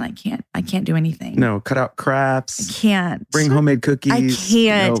laminate and I can't do anything. No, cut out crafts. I can't. Bring homemade cookies. I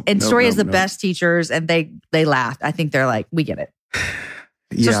can't. And Story has the best teachers and they laughed. I think they're like, we get it.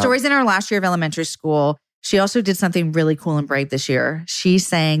 So Story's in her last year of elementary school. She also did something really cool and brave this year. She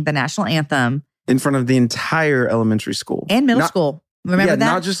sang the national anthem. In front of the entire elementary school. And middle school. Remember that?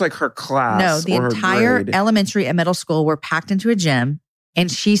 Not just like her class. No, the entire elementary and middle school were packed into a gym. And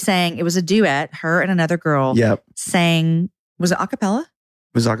she sang, it was a duet, her and another girl sang, was it a cappella? It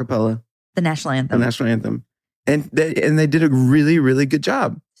was a cappella. The national anthem. The national anthem. And they did a really, really good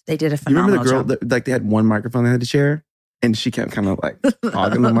job. They did a phenomenal job. You remember the girl that they had one microphone they had to share? And she kept kind of like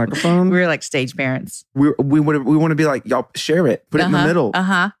hogging the microphone. We were like stage parents. We want to be like, y'all share it. Put it in the middle. We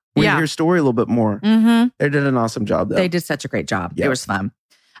want to hear your story a little bit more. Mm-hmm. They did an awesome job though. They did such a great job. Yep. It was fun.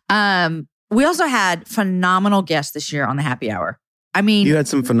 We also had phenomenal guests this year on the happy hour. I mean, you had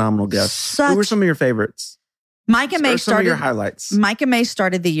some phenomenal guests. Who were some of your favorites? Mike and May started. Some of your highlights. Mike and May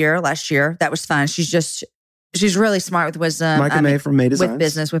started the year last year. That was fun. She's really smart with wisdom. Mike and May from May Designs. With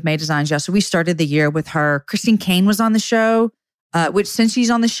business, with May Designs. Yeah. So we started the year with her. Christine Kane was on the show, which since she's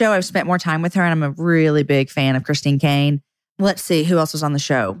on the show, I've spent more time with her and I'm a really big fan of Christine Kane. Let's see who else was on the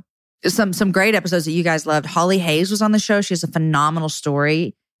show. Some great episodes that you guys loved. Holly Hayes was on the show. She has a phenomenal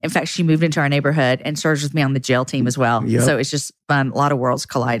story. In fact, she moved into our neighborhood and serves with me on the jail team as well. Yep. So it's just fun. A lot of worlds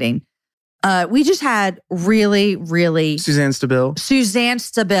colliding. We just had really, really... Suzanne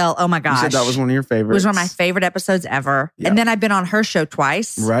Stabile. Oh my gosh. You said that was one of your favorites. It was one of my favorite episodes ever. Yep. And then I've been on her show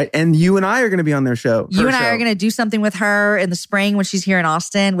twice. Right. And you and I are going to be on their show. You and I are going to do something with her in the spring when she's here in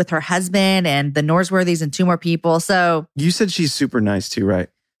Austin with her husband and the Norsworthys and 2 more people. So... You said she's super nice too, right?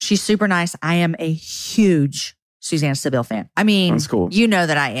 She's super nice. I am a huge Suzanne Stabile fan. I mean, that's cool. You know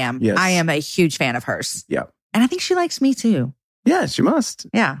that I am. Yes. I am a huge fan of hers. Yeah. And I think she likes me too. Yes, you must.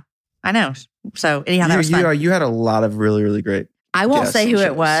 Yeah, I know. So anyhow, that was fun. You had a lot of really, really great. I won't say who shows.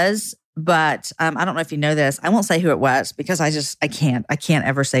 it was, but I don't know if you know this. I won't say who it was because I can't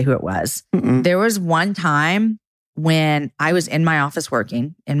ever say who it was. Mm-mm. There was one time when I was in my office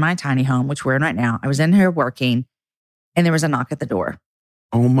working in my tiny home, which we're in right now. I was in here working and there was a knock at the door.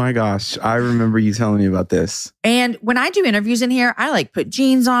 Oh my gosh. I remember you telling me about this. And when I do interviews in here, I like put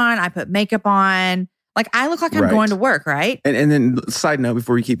jeans on, I put makeup on. Like I look like I'm Right. going to work, right? And then side note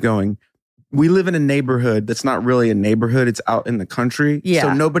before you keep going, we live in a neighborhood that's not really a neighborhood. It's out in the country. Yeah.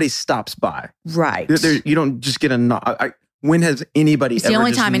 So nobody stops by. Right. You don't just get a knock. When has anybody It's ever the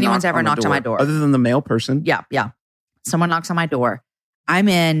only just time anyone's knocked ever on the knocked on my door. Other than the male person? Yeah. Someone knocks on my door. I'm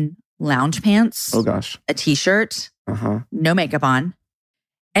in lounge pants, Oh gosh. a t-shirt, Uh-huh. no makeup on.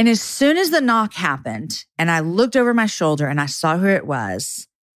 And as soon as the knock happened and I looked over my shoulder and I saw who it was,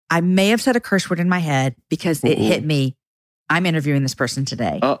 I may have said a curse word in my head because it hit me. I'm interviewing this person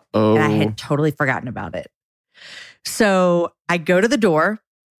today. Uh-oh. And I had totally forgotten about it. So I go to the door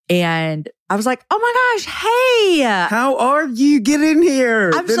and I was like, oh my gosh, hey. How are you? Get in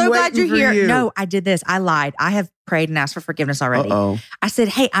here. I'm Been so glad waiting you're for here. you. No, I did this. I lied. I have prayed and asked for forgiveness already. Uh-oh. I said,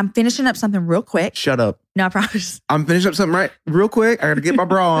 hey, I'm finishing up something real quick. Shut up. No, I promise. I'm finishing up something real quick. I got to get my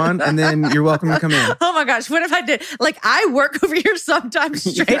bra on and then you're welcome to come in. Oh my gosh, what if I did? Like I work over here sometimes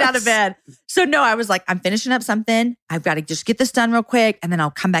straight out of bed. So no, I was like, I'm finishing up something. I've got to just get this done real quick and then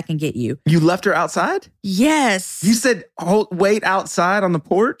I'll come back and get you. You left her outside? Yes. You said, wait outside on the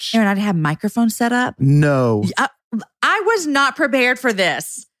porch? Aaron, I didn't have microphones set up. No. I was not prepared for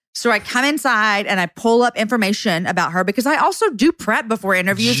this. So I come inside and I pull up information about her because I also do prep before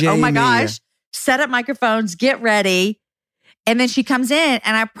interviews. Oh my Jamie. gosh. Set up microphones, get ready. And then she comes in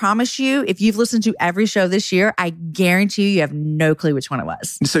and I promise you, if you've listened to every show this year, I guarantee you have no clue which one it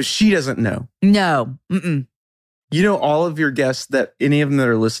was. So she doesn't know. No. Mm-mm. You know, all of your guests that any of them that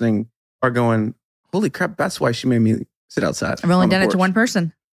are listening are going, holy crap, that's why she made me sit outside. I've only on the done it to porch." one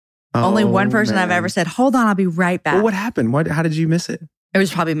person. Only one person I've man. ever said, hold on, I'll be right back. Well, what happened? How did you miss it? It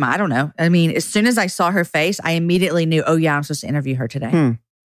was probably I don't know. I mean, as soon as I saw her face, I immediately knew, oh yeah, I'm supposed to interview her today.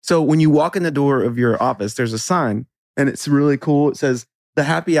 So when you walk in the door of your office, there's a sign and it's really cool. It says the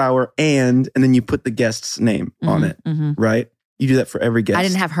happy hour and then you put the guest's name on it, right? You do that for every guest. I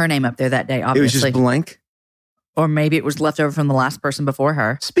didn't have her name up there that day, obviously. It was just blank. Or maybe it was left over from the last person before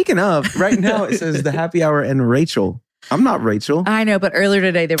her. Speaking of, right now it says the happy hour and Rachel. I'm not Rachel. I know, but earlier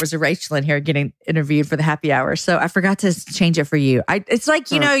today there was a Rachel in here getting interviewed for the happy hour. So I forgot to change it for you. It's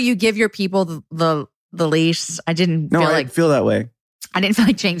like, you know, you give your people the leash. I didn't feel that way. I didn't feel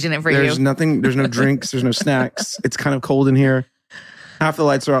like changing it for There's you. nothing, there's no drinks, there's no snacks. It's kind of cold in here. Half the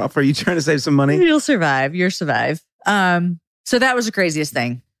lights are off. Are you trying to save some money? You'll survive. You'll survive. So that was the craziest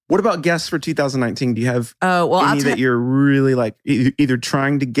thing. What about guests for 2019? Do you have any that you're really like either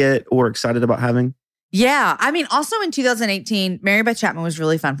trying to get or excited about having? Yeah. I mean, also in 2018, Mary Beth Chapman was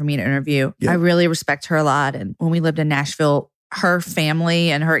really fun for me to interview. Yeah. I really respect her a lot. And when we lived in Nashville, her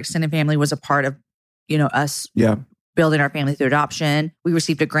family and her extended family was a part of, us building our family through adoption. We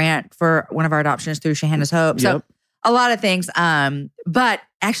received a grant for one of our adoptions through Shahanna's Hope. So a lot of things. But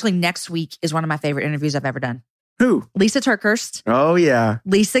actually next week is one of my favorite interviews I've ever done. Who? Lisa Turkhurst. Oh, yeah.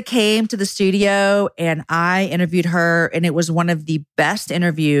 Lisa came to the studio and I interviewed her and it was one of the best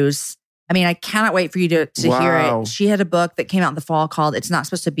interviews. I mean, I cannot wait for you to hear it. She had a book that came out in the fall called It's Not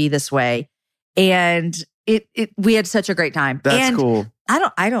Supposed to Be This Way. And we had such a great time. That's cool.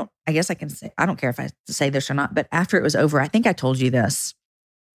 I guess I can say, I don't care if I say this or not, but after it was over, I think I told you this.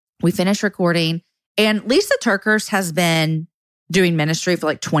 We finished recording and Lisa Turkhurst has been doing ministry for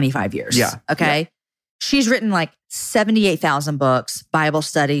like 25 years. Yeah. Okay. Yeah. She's written like 78,000 books, Bible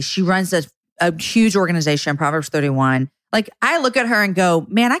studies. She runs a huge organization, Proverbs 31. Like I look at her and go,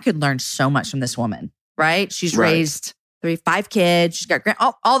 man, I could learn so much from this woman, right? She's raised 5 kids. She's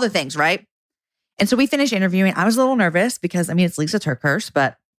got all the things, right? And so we finished interviewing. I was a little nervous because, it's Lisa Turkhurst,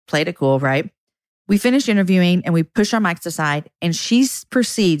 but played it cool, right? We finished interviewing and we pushed our mics aside and she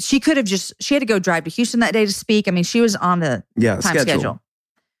proceeds. She had to go drive to Houston that day to speak. She was on the time schedule.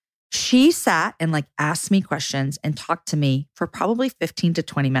 She sat and asked me questions and talked to me for probably 15 to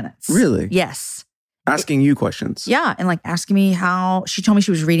 20 minutes. Really? Yes. Asking you questions. Yeah. And asking me how she told me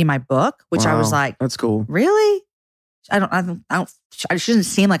she was reading my book, which I was like, that's cool. Really? I shouldn't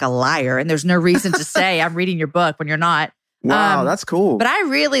seem like a liar. And there's no reason to say I'm reading your book when you're not. Wow. That's cool. But I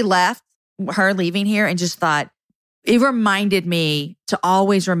really left her leaving here and just thought it reminded me to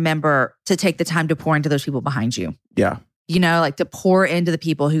always remember to take the time to pour into those people behind you. Yeah. To pour into the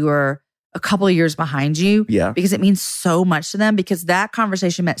people who are a couple of years behind you. Yeah. Because it means so much to them because that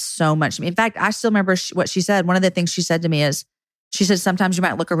conversation meant so much to me. In fact, I still remember what she said. One of the things she said to me is, She said, sometimes you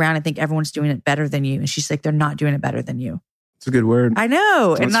might look around and think everyone's doing it better than you. And she's like, they're not doing it better than you. It's a good word. I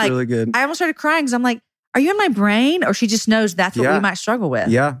know. That's really good. I almost started crying because I'm like, are you in my brain? Or she just knows that's what we might struggle with.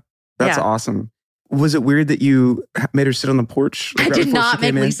 Yeah. That's awesome. Was it weird that you made her sit on the porch? I did not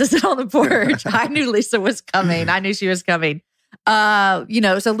make Lisa sit on the porch. I knew Lisa was coming. I knew she was coming. So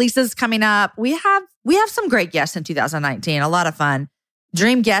Lisa's coming up. We have some great guests in 2019. A lot of fun.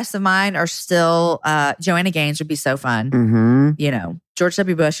 Dream guests of mine are still Joanna Gaines would be so fun. Mm-hmm. George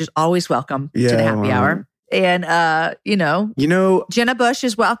W. Bush is always welcome to the happy hour. And, Jenna Bush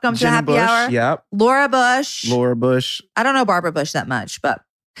is welcome to the happy hour. Yep. Laura Bush. I don't know Barbara Bush that much, but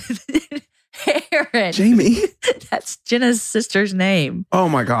Aaron. Jamie. That's Jenna's sister's name. Oh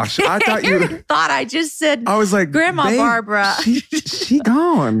my gosh. I thought Aaron thought I just said I was like, Grandma Barbara. She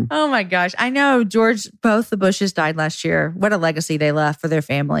gone. Oh my gosh. I know both the Bushes died last year. What a legacy they left for their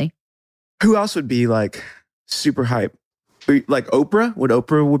family. Who else would be like super hype? Like Oprah?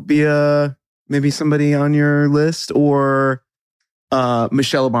 Would be maybe somebody on your list? Or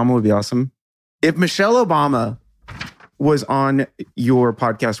Michelle Obama would be awesome. If Michelle Obama was on your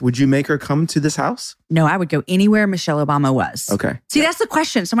podcast, would you make her come to this house? No, I would go anywhere Michelle Obama was. Okay. See, that's the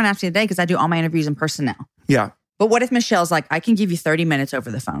question someone asked me today because I do all my interviews in person now. Yeah. But what if Michelle's like, I can give you 30 minutes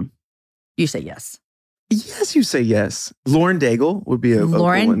over the phone? You say yes. Yes, you say yes. Lauren Daigle would be a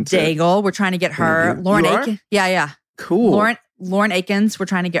Lauren cool one Daigle. We're trying to get her. Lauren Akins. Yeah. Cool. Lauren Akins. We're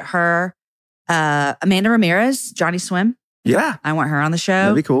trying to get her. Amanda Ramirez, Johnny Swim. Yeah. I want her on the show.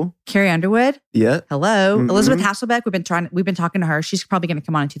 That'd be cool. Carrie Underwood. Yeah. Hello. Mm-hmm. Elizabeth Hasselbeck. We've been talking to her. She's probably going to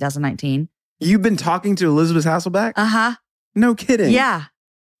come on in 2019. You've been talking to Elizabeth Hasselbeck? Uh-huh. No kidding. Yeah.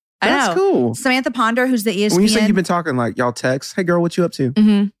 That's cool. Samantha Ponder, who's the ESPN. When you say you've been talking, like y'all text, hey girl, what you up to?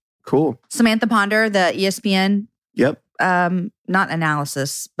 Mm-hmm. Cool. Samantha Ponder, the ESPN. Yep. Not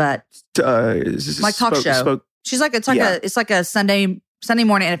analysis, but like talk show. She's like, it's like a Sunday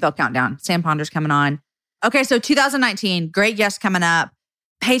morning NFL countdown. Sam Ponder's coming on. Okay, so 2019, great guests coming up.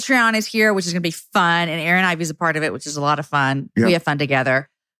 Patreon is here, which is going to be fun. And Aaron Ivey's a part of it, which is a lot of fun. Yep. We have fun together.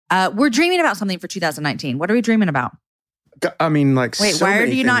 We're dreaming about something for 2019. What are we dreaming about? I mean, like, wait, so why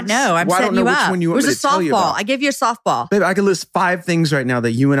do you not know? I'm setting you up. It was a softball. I gave you a softball. Babe, I could list 5 things right now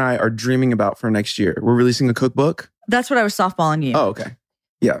that you and I are dreaming about for next year. We're releasing a cookbook. That's what I was softballing you. Oh, okay.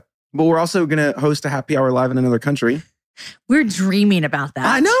 Yeah. But we're also going to host a happy hour live in another country. We're dreaming about that.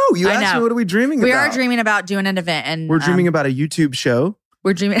 I know. You asked me, what are we dreaming about? We are dreaming about doing an event. And we're dreaming about a YouTube show.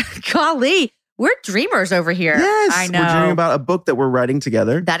 We're dreaming. Golly, we're dreamers over here. Yes. I know. We're dreaming about a book that we're writing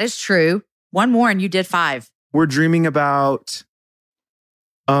together. That is true. One more and you did 5. We're dreaming about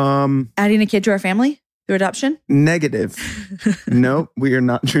adding a kid to our family through adoption. Negative. No, we are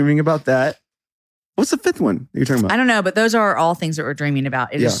not dreaming about that. What's the 5th one you're talking about? I don't know, but those are all things that we're dreaming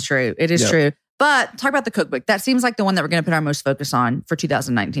about. It is true. It is true. But talk about the cookbook. That seems like the one that we're going to put our most focus on for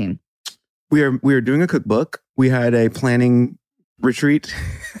 2019. We are doing a cookbook. We had a planning retreat.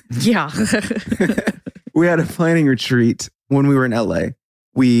 Yeah. We had a planning retreat when we were in LA.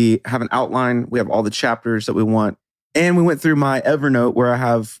 We have an outline. We have all the chapters that we want. And we went through my Evernote where I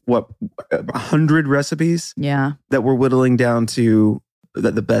have, 100 recipes? Yeah. That we're whittling down to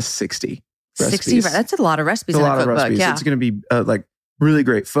the best 60 recipes. 60? That's a lot of recipes in a cookbook. Recipes. Yeah. It's going to be really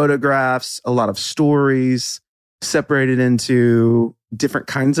great photographs, a lot of stories, separated into different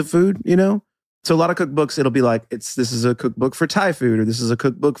kinds of food, So a lot of cookbooks, it'll be like, this is a cookbook for Thai food, or this is a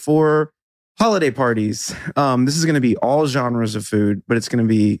cookbook for holiday parties. This is going to be all genres of food, but it's going to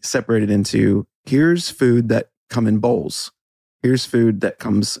be separated into, here's food that come in bowls. Here's food that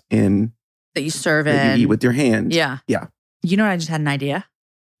comes in. That you serve in. That you eat with your hand. Yeah. Yeah. You know what? I just had an idea.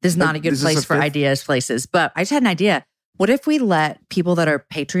 This is not a good place for ideas places, but I just had an idea. What if we let people that are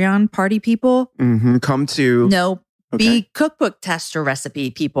Patreon party people come to be cookbook tester recipe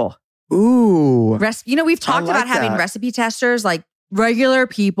people? Ooh. We've talked about having recipe testers, like regular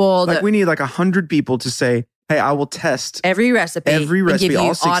people. Like we need 100 people to say, hey, I will test every recipe, and give you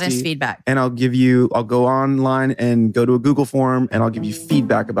all 60, honest feedback. And I'll go online and go to a Google form and I'll give you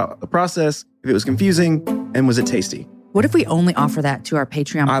feedback about the process, if it was confusing and was it tasty. What if we only offer that to our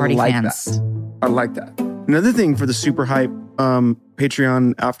Patreon party fans? I like that. Another thing for the super hype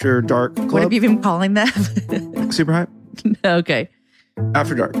Patreon After Dark Club. What have you been calling them? Super hype? Okay.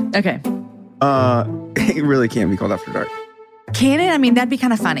 After Dark. Okay. It really can't be called After Dark. Can it? I mean, that'd be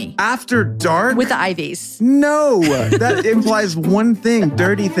kind of funny. After Dark? With the Iveys. No, that implies one thing,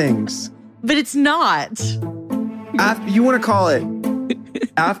 dirty things. But it's not. You want to call it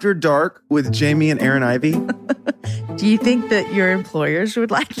After Dark with Jamie and Aaron Ivey? Do you think that your employers would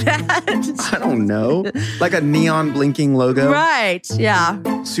like that? I don't know. Like a neon blinking logo. Right.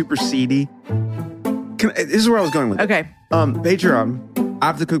 Yeah. Super seedy. This is where I was going with it. Okay. Patreon,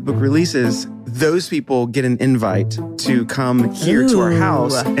 after the cookbook releases, those people get an invite to come here to our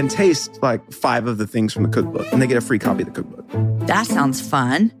house and taste like 5 of the things from the cookbook. And they get a free copy of the cookbook. That sounds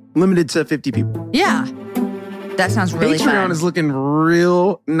fun. Limited to 50 people. Yeah. That sounds really fun. Patreon is looking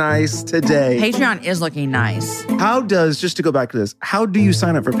real nice today. Patreon is looking nice. Just to go back to this, how do you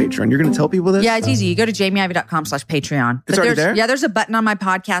sign up for Patreon? You're going to tell people this? Yeah, it's easy. You go to jamieivey.com/Patreon. It's already there? Yeah, there's a button on my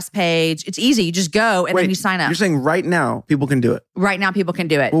podcast page. It's easy. You just go and then you sign up. You're saying right now people can do it? Right now people can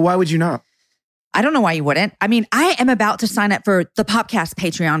do it. Well, why would you not? I don't know why you wouldn't. I mean, I am about to sign up for the podcast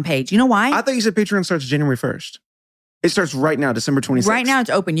Patreon page. You know why? I thought you said Patreon starts January 1st. It starts right now, December 26th. Right now it's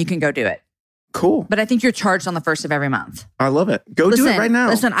open. You can go do it. Cool. But I think you're charged on the 1st of every month. I love it. Do it right now.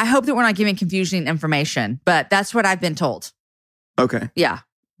 Listen, I hope that we're not giving confusing information, but that's what I've been told. Okay. Yeah.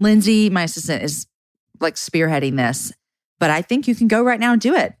 Lindsay, my assistant, is like spearheading this, but I think you can go right now and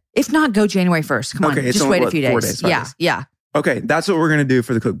do it. If not, go January 1st. Come on. Okay, just wait a few days. 4 days. 5 days. Yeah. Okay, that's what we're going to do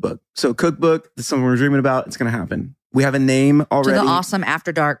for the cookbook. So cookbook, that's something we're dreaming about. It's going to happen. We have a name already. To the awesome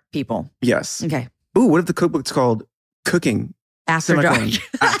After Dark people. Yes. Okay. Ooh, what if the cookbook's called Cooking After Dark.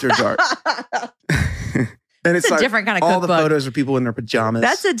 After Dark. And it's a like different kind of all cookbook. the photos are people in their pajamas.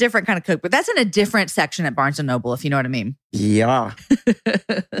 That's a different kind of cookbook. That's in a different section at Barnes & Noble, if you know what I mean. Yeah.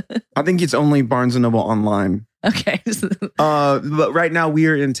 I think it's only Barnes & Noble online. Okay. But right now we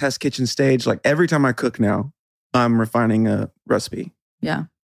are in test kitchen stage. Like every time I cook now, I'm refining a recipe. Yeah.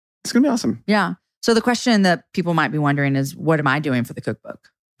 It's going to be awesome. Yeah. So the question that people might be wondering is, what am I doing for the cookbook?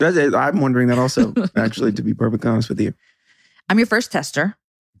 I'm wondering that also, actually, to be perfectly honest with you. I'm your first tester,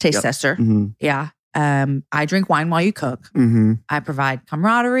 taste tester. Mm-hmm. Yeah. I drink wine while you cook. Mm-hmm. I provide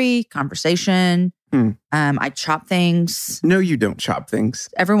camaraderie, conversation. I chop things. No, you don't chop things.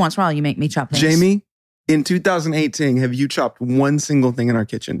 Every once in a while, you make me chop things. Jamie, in 2018, have you chopped one single thing in our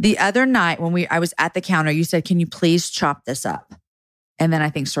kitchen? The other night when I was at the counter, you said, "Can you please chop this up?" And then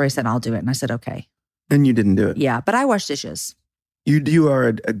I think Story said, "I'll do it." And I said, "Okay." And you didn't do it. Yeah, but I wash dishes. You are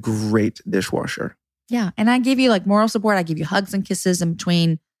a great dishwasher. Yeah. And I give you like moral support. I give you hugs and kisses in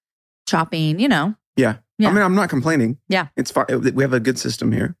between chopping, you know. Yeah. Yeah. I mean, I'm not complaining. Yeah. It's fine. We have a good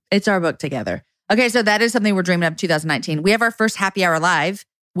system here. It's our book together. Okay. So that is something we're dreaming of 2019. We have our first happy hour live,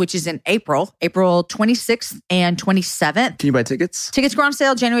 which is in April 26th and 27th. Can you buy tickets? Tickets go on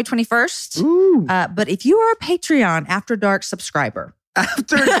sale January 21st. Ooh. But if you are a Patreon After Dark subscriber.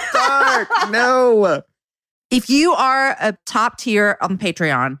 After Dark. No. If you are a top tier on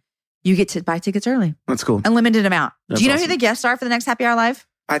Patreon, you get to buy tickets early. That's cool. Unlimited amount. That's Do you know awesome. who the guests are for the next happy hour live?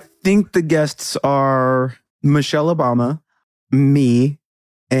 I think the guests are Michelle Obama, me,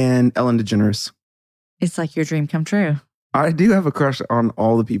 and Ellen DeGeneres. It's like your dream come true. I do have a crush on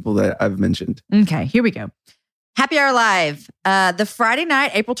all the people that I've mentioned. Okay, here we go. Happy Hour Live. The Friday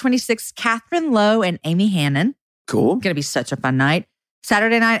night, April 26th, Catherine Lowe and Amy Hannon. Cool. Going to be such a fun night.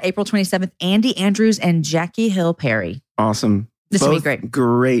 Saturday night, April 27th, Andy Andrews and Jackie Hill Perry. Awesome. This will be Both great.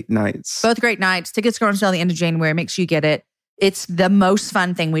 Great nights. Both great nights. Tickets go on sale at the end of January. Make sure you get it. It's the most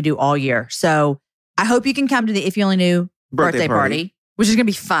fun thing we do all year. So I hope you can come to the If You Only Knew birthday party, which is going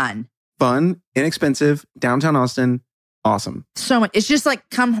to be fun. Fun, inexpensive, downtown Austin. Awesome. So much. It's just like,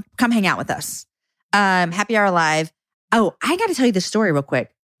 come hang out with us. Happy Hour Live. Oh, I got to tell you this story real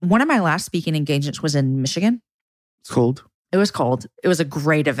quick. One of my last speaking engagements was in Michigan. It's cold. It was cold. It was a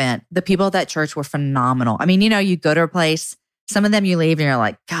great event. The people at that church were phenomenal. I mean, you know, you go to a place, some of them you leave and you're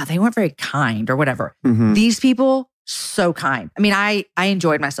like, God, they weren't very kind or whatever. Mm-hmm. These people, so kind. I mean, I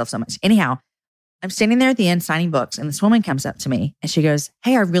enjoyed myself so much. Anyhow, I'm standing there at the end signing books and this woman comes up to me and she goes,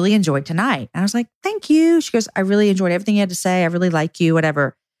 "Hey, I really enjoyed tonight." And I was like, "Thank you." She goes, "I really enjoyed everything you had to say. I really like you,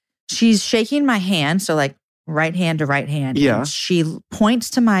 whatever." She's shaking my hand. So like right hand to right hand. Yeah. And she points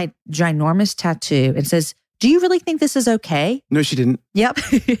to my ginormous tattoo and says, "Do you really think this is okay?" No, she didn't. Yep.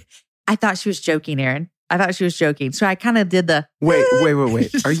 I thought she was joking, Aaron. I thought she was joking. So I kind of did the... Wait.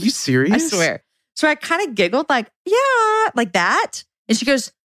 Are you serious? I swear. So I kind of giggled like, yeah, like that. And she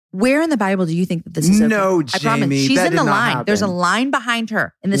goes, "Where in the Bible do you think that this is okay?" No, I promise. Jamie, She's that in the did not line. happen. There's a line behind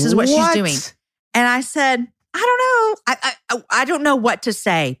her. And this is what she's doing. And I said, I don't know. I don't know what to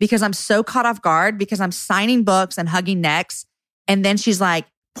say because I'm so caught off guard because I'm signing books and hugging necks. And then she's like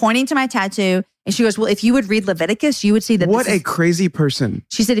pointing to my tattoo. And she goes, "Well, if you would read Leviticus, you would see that What a crazy person.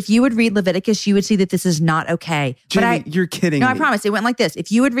 She said, "If you would read Leviticus, you would see that this is not okay." Jamie, you're kidding No, me. I promise. It went like this.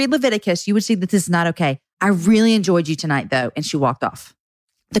 "If you would read Leviticus, you would see that this is not okay. I really enjoyed you tonight, though." And she walked off.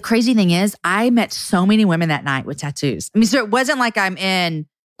 The crazy thing is, I met so many women that night with tattoos. I mean, so it wasn't like I'm in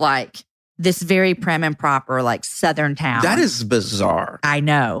like this very prim and proper, like Southern town. That is bizarre. I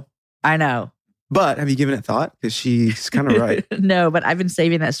know. But have you given it thought? Because she's kind of right. No, but I've been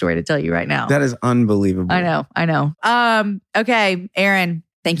saving that story to tell you right now. That is unbelievable. I know. Okay, Aaron,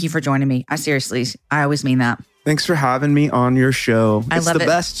 thank you for joining me. I always mean that. Thanks for having me on your show. I love it. It's the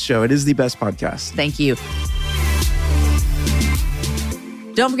best show. It is the best podcast. Thank you.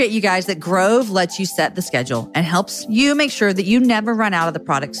 Don't forget, you guys, that Grove lets you set the schedule and helps you make sure that you never run out of the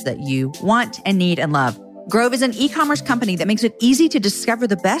products that you want and need and love. Grove is an e-commerce company that makes it easy to discover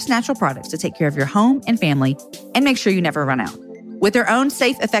the best natural products to take care of your home and family and make sure you never run out. With their own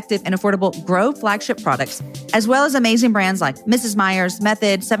safe, effective, and affordable Grove flagship products, as well as amazing brands like Mrs. Meyer's,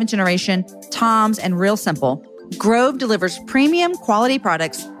 Method, 7th Generation, Tom's, and Real Simple, Grove delivers premium quality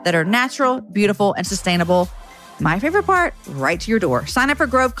products that are natural, beautiful, and sustainable. My favorite part, right to your door. Sign up for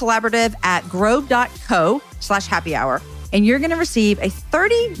Grove Collaborative at grove.co/happy hour, and you're going to receive a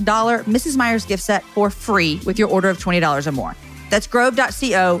 $30 Mrs. Meyer's gift set for free with your order of $20 or more. That's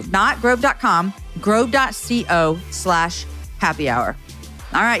grove.co, not grove.com, grove.co/happy hour.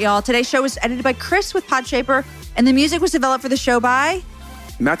 All right, y'all. Today's show was edited by Chris with Podshaper, and the music was developed for the show by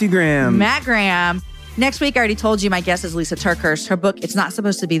Matthew Graham. Matt Graham. Next week, I already told you my guest is Lisa Turkhurst. Her book, It's Not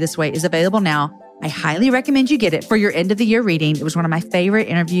Supposed to Be This Way, is available now. I highly recommend you get it for your end of the year reading. It was one of my favorite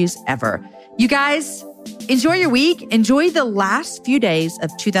interviews ever. You guys, enjoy your week. Enjoy the last few days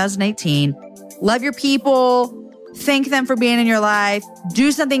of 2018. Love your people. Thank them for being in your life.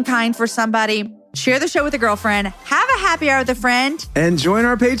 Do something kind for somebody. Share the show with a girlfriend. Have a happy hour with a friend. And join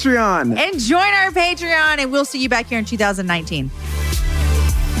our Patreon. And we'll see you back here in 2019.